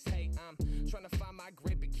stacks. Hey, I'm trying to find my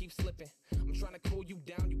grip and keep slipping. I'm trying to cool you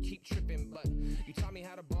down, you keep tripping, but you taught me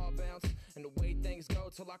how to ball bounce and the way things go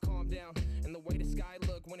till I calm down, and the way the sky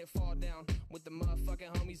look when it fall down with the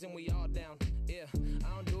motherfucking homies and we all down. Yeah,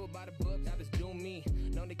 I don't do it by the book, I just do me.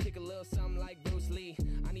 Known to kick a little something like Bruce Lee.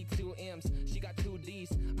 I need 2 M's, she got 2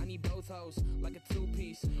 D's. I need both hoes like a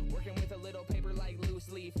 2-piece. Working with a little paper like loose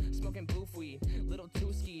leaf. Smoking boof weed, little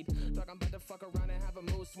too skied. Dog, I'm about to fuck around and have a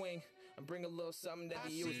mood swing and bring a little something that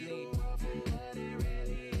the youth need. What it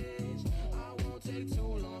really is. I won't take too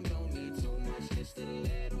long, don't need too much, just a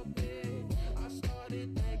little bit. I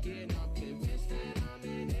started thinking, I'm convinced that I'm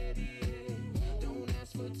an idiot. Don't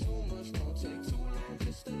ask for too much, won't take too long,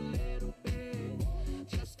 just a little bit.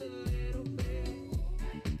 Just a little bit.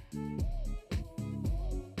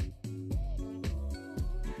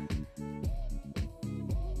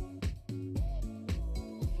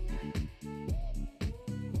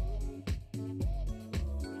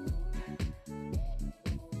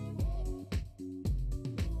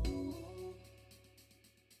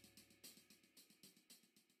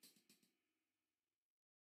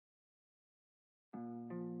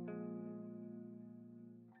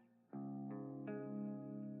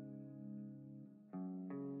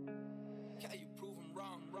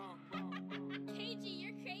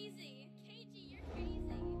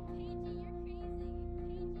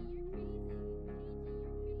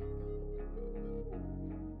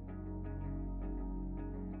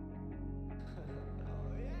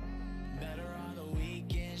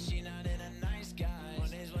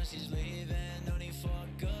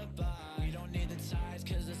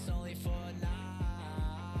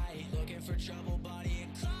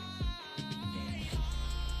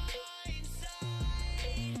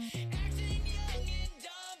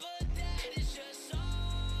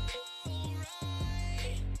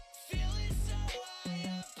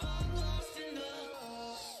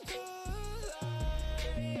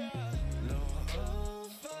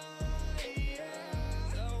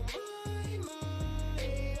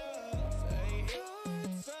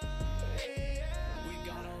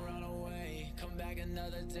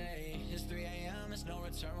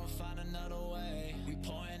 turn, we'll find another way. We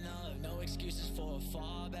pouring up, no excuses for a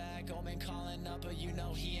fallback. Old man calling up, but you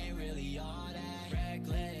know he ain't really all that.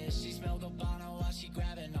 Reckless, she smell Gabbana while she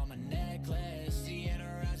grabbing on my necklace. Seeing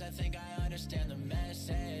her eyes, I think I understand the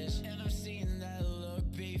message. And I've seen that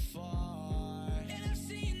look before. And I've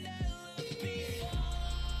seen that look before.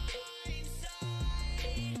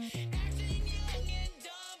 Acting young and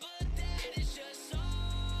dumb, but that is just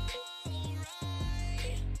alright.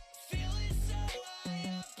 Feeling so high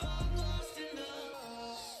up, I'm lost in the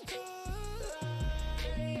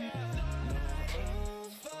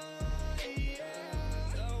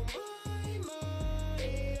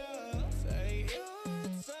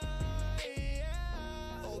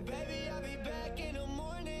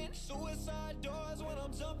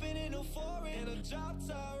drop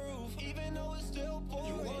top roof, even though it's still pouring.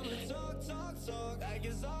 You wanna talk, like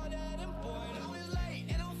it's all that important. I was late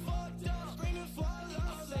and I'm fucked up, screaming for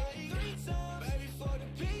love. Say 3 times, baby, for the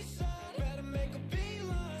peace sign. Better make a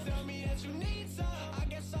beeline. Tell me that you need time. I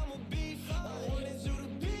guess I'ma be fine. I wanted you to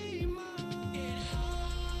be mine. In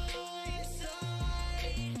hindsight,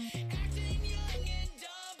 acting young and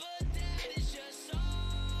dumb, but that is just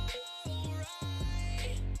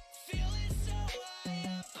alright. Feeling so high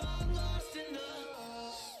up, I'm lost in the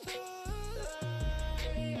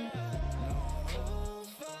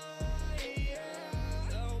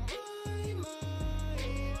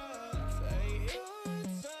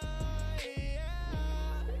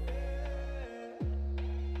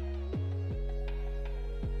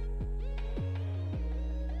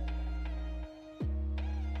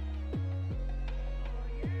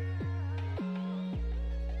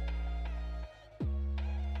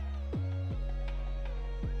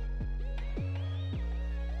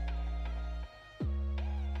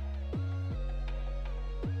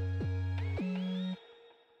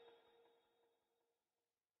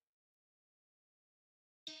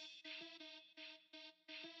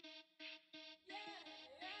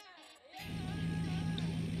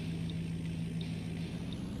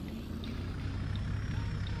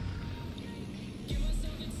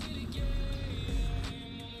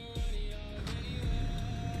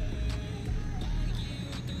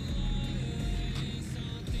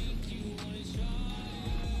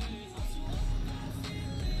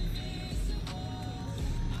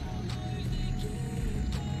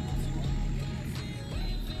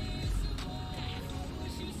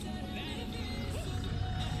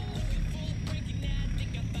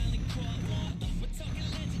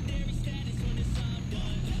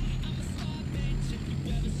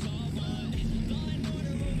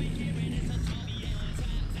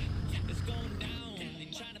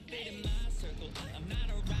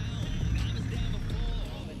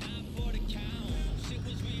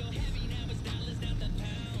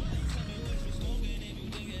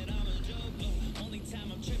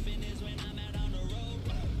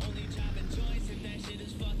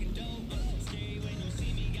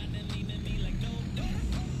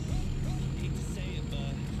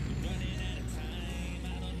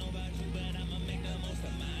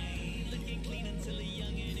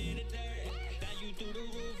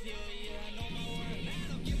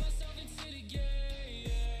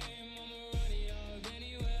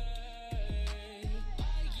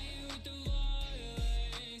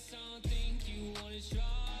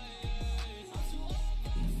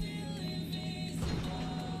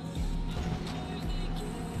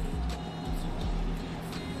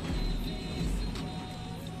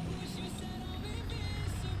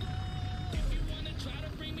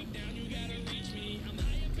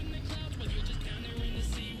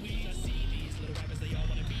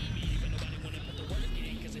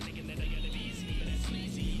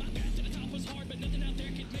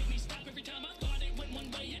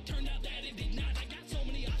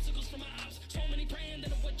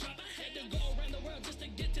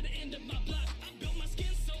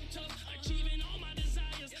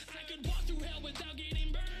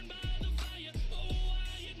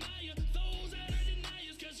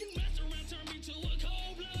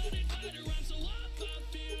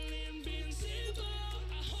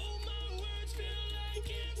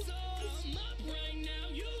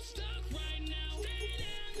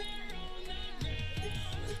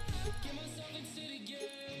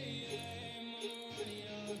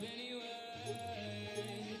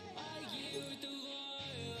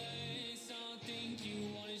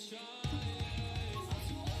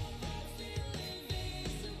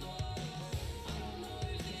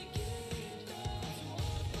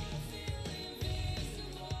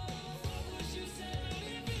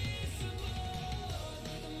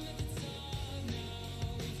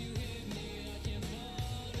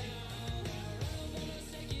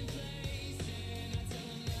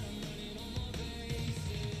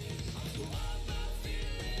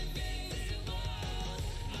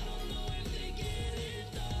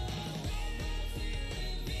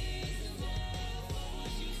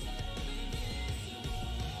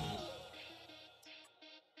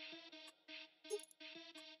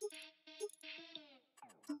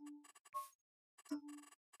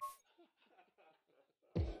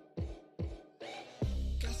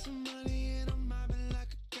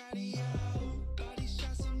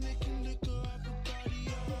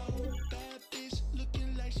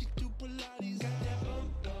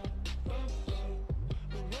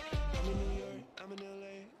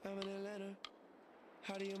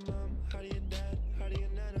do your mom, how do your dad, how do your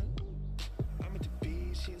nana? I'm at the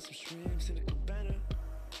beach, eating some shrimps in a cabana.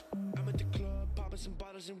 I'm at the club, popping some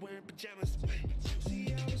bottles and wearing pajamas.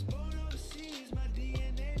 See, I was born overseas, my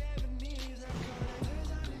DNA never needs. I call it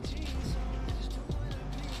designer jeans, so I just do what I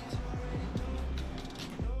please. You already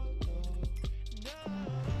know.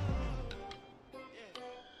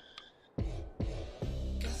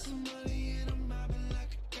 Got some money and I'm mobbing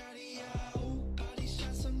like a cardio. Body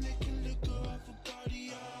shots, I'm licking liquor off a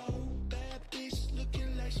party, yo. Bad bitch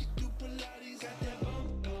looking like she do Pilates. Got that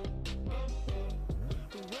bump, bump, bump, bump.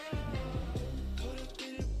 Put up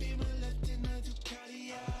in a Beamer, left in a Ducati,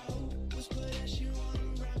 yo. Whisper that she wanna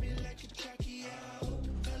ride me like a jockey, yo.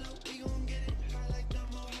 Hello, we gon' get it high like the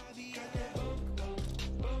Mojave. Got that bump, bump,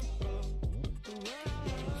 bump, bump.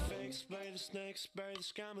 Fakes, bury the snakes, bury the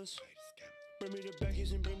scammers. Bring me the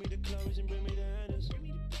Beckys and bring me the Chloes and bring me the Annas.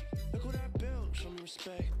 Look what I built, show me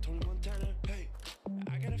respect, Tony Montana. Hey,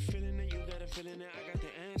 I got a feeling that you got a feeling that I got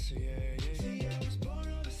the answer, yeah, yeah. See, I was born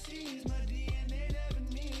overseas, my DNA never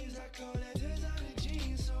needs. I call that designer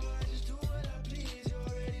jeans, so I just do what I please. You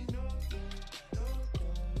already know,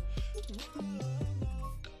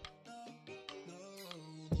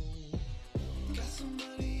 got some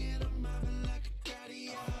money and I'm mobbing like a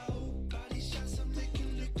cardio. Body shots, I'm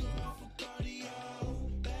licking liquor off a party, yo.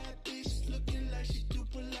 Bad bitch looking like she do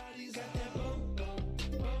Pilates. Got that bump, bump,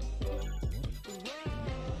 bump, bump.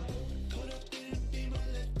 Put up in a Beamer,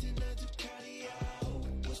 left in a Ducati, yo.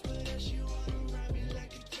 Whisper that she wanna ride me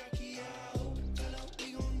like a jockey, yo. Tell her we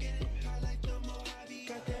gon' get it high like the Mojave.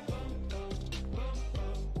 Got that bump, bump, bump,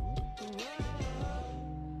 bump.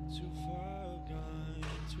 Too far gone,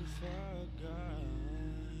 too far gone.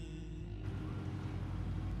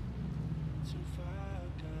 Too far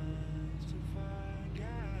gone, too far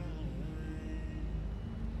gone.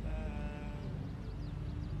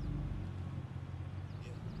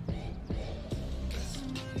 Got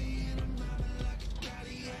some money and I'm mobbing like a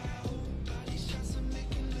cardio. Body shots, I'm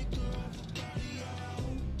making liquor off a party, yo.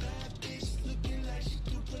 Bad bitch looking like she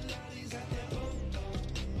do Pilates. Got that bump, bump,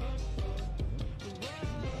 bump,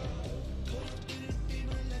 bump. Put up in a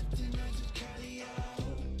Beamer, left in a Ducati, yo.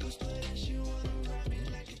 Whisper that she wanna ride me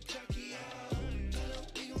like a jockey, yo. Tell her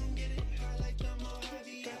we gon' get it high like the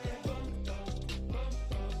Mojave. Got that bump, bump, bump,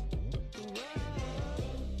 bump.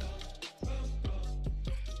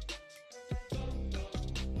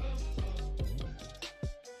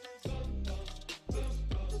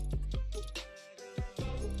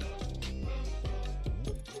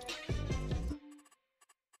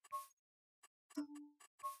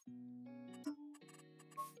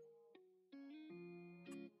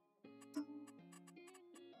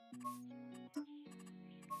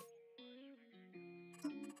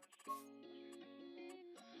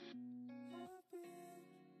 I've been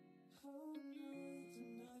holding on to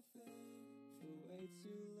nothing for way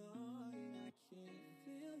too long, and I can't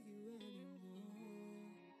feel you anymore.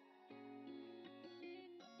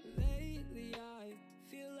 Lately I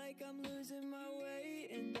feel like I'm losing my way,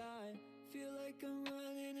 and I feel like I'm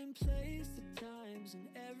running in place at times, and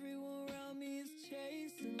everyone around me is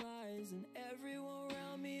chasing lies, and everyone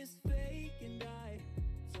around me is fake, and I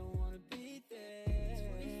don't wanna be there.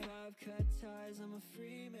 25 cut ties, I'm a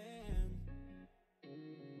free man.